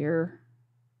select here.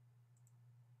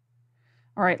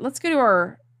 All right, let's go to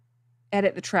our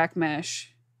edit the track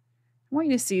mesh. I want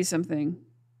you to see something.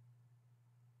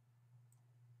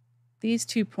 These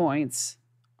 2 points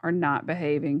are not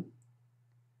behaving.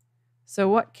 So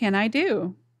what can I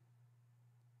do?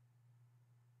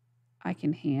 I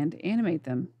can hand animate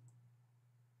them.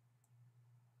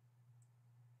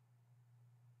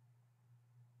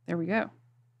 There we go.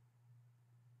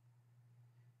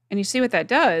 And you see what that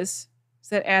does is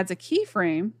that adds a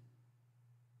keyframe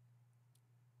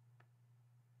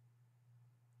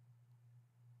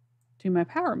to my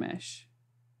Power Mesh.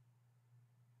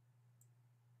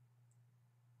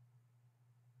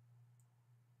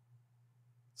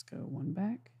 Let's go one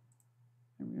back.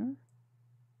 There we are.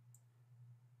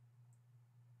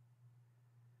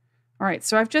 All right,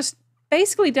 so I've just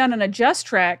basically done an adjust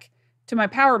track to my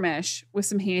power mesh with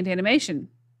some hand animation.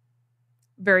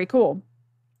 Very cool.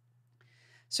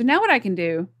 So now what I can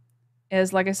do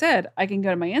is, like I said, I can go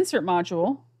to my insert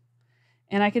module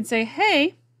and I can say,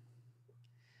 hey,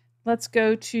 let's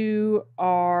go to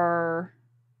our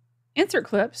insert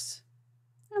clips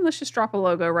and let's just drop a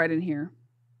logo right in here.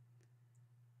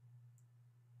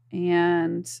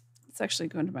 And let's actually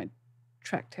go into my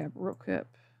track tab real quick.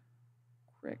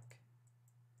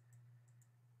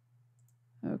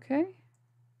 Okay,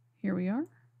 here we are.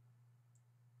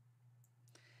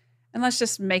 And let's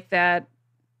just make that,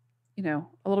 you know,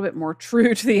 a little bit more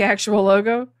true to the actual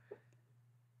logo.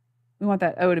 We want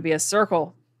that O to be a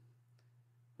circle.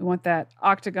 We want that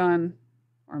octagon,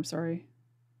 or I'm sorry,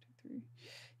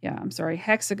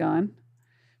 hexagon.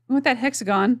 We want that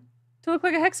hexagon to look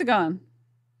like a hexagon.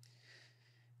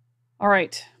 All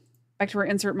right, back to our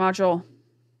insert module.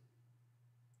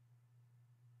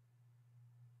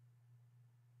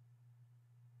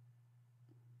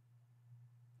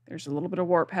 There's a little bit of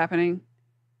warp happening,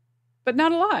 but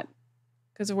not a lot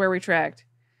because of where we tracked.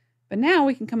 But now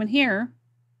we can come in here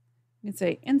and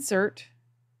say insert.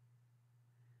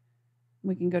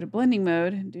 We can go to blending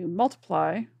mode and do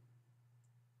multiply.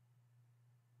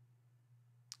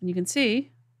 And you can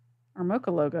see our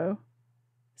Mocha logo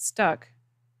stuck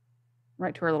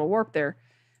right to our little warp there.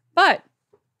 But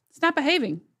it's not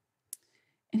behaving.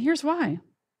 And here's why.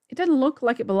 It doesn't look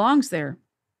like it belongs there.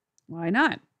 Why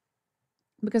not?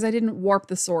 Because I didn't warp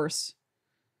the source.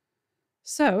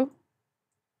 So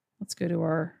let's go to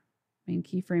our main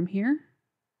keyframe here.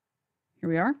 Here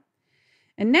we are.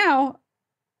 And now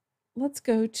let's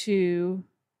go to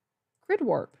grid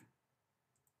warp.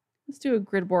 Let's do a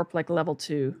grid warp like level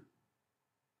 2.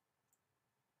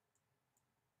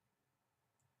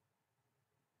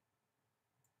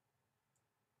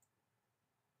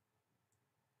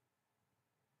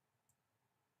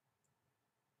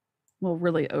 We'll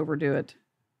really overdo it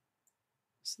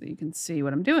so that you can see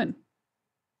what I'm doing.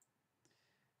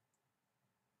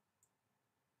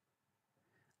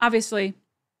 Obviously,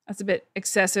 that's a bit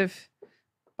excessive,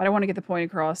 but I want to get the point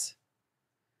across.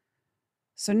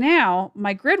 So now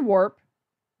my grid warp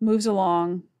moves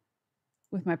along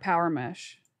with my power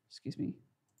mesh. Excuse me,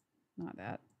 not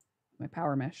that, my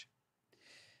power mesh.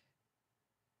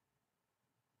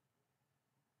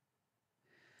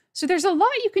 So there's a lot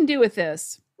you can do with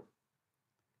this.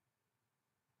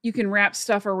 You can wrap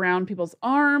stuff around people's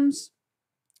arms,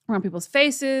 around people's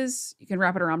faces. You can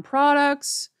wrap it around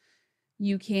products.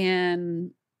 You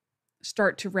can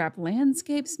start to wrap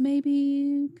landscapes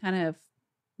maybe, kind of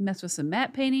mess with some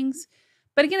matte paintings.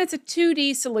 But again, it's a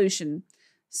 2D solution.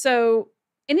 So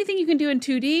anything you can do in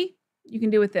 2D, you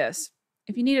can do with this.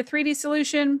 If you need a 3D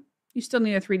solution, you still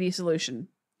need a 3D solution.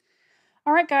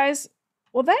 All right, guys.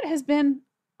 Well, that has been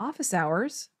Office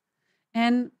Hours.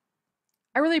 And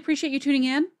I really appreciate you tuning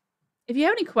in. If you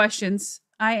have any questions,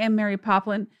 I am Mary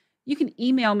Poplin. You can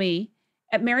email me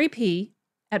at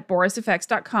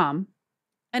maryp@borisfx.com.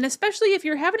 And especially if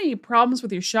you're having any problems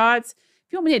with your shots,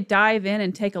 if you want me to dive in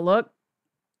and take a look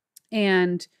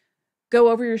and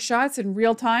go over your shots in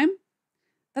real time,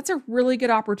 that's a really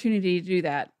good opportunity to do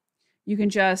that. You can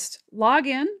just log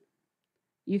in,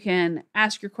 you can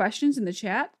ask your questions in the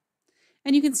chat,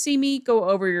 and you can see me go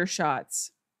over your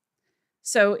shots.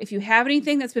 So if you have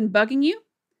anything that's been bugging you,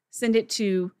 send it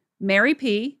to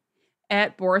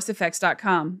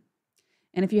maryp@borisfx.com.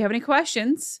 And if you have any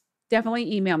questions,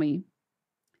 definitely email me.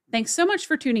 Thanks so much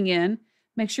for tuning in.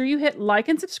 Make sure you hit like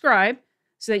and subscribe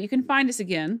so that you can find us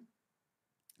again.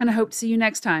 And I hope to see you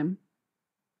next time.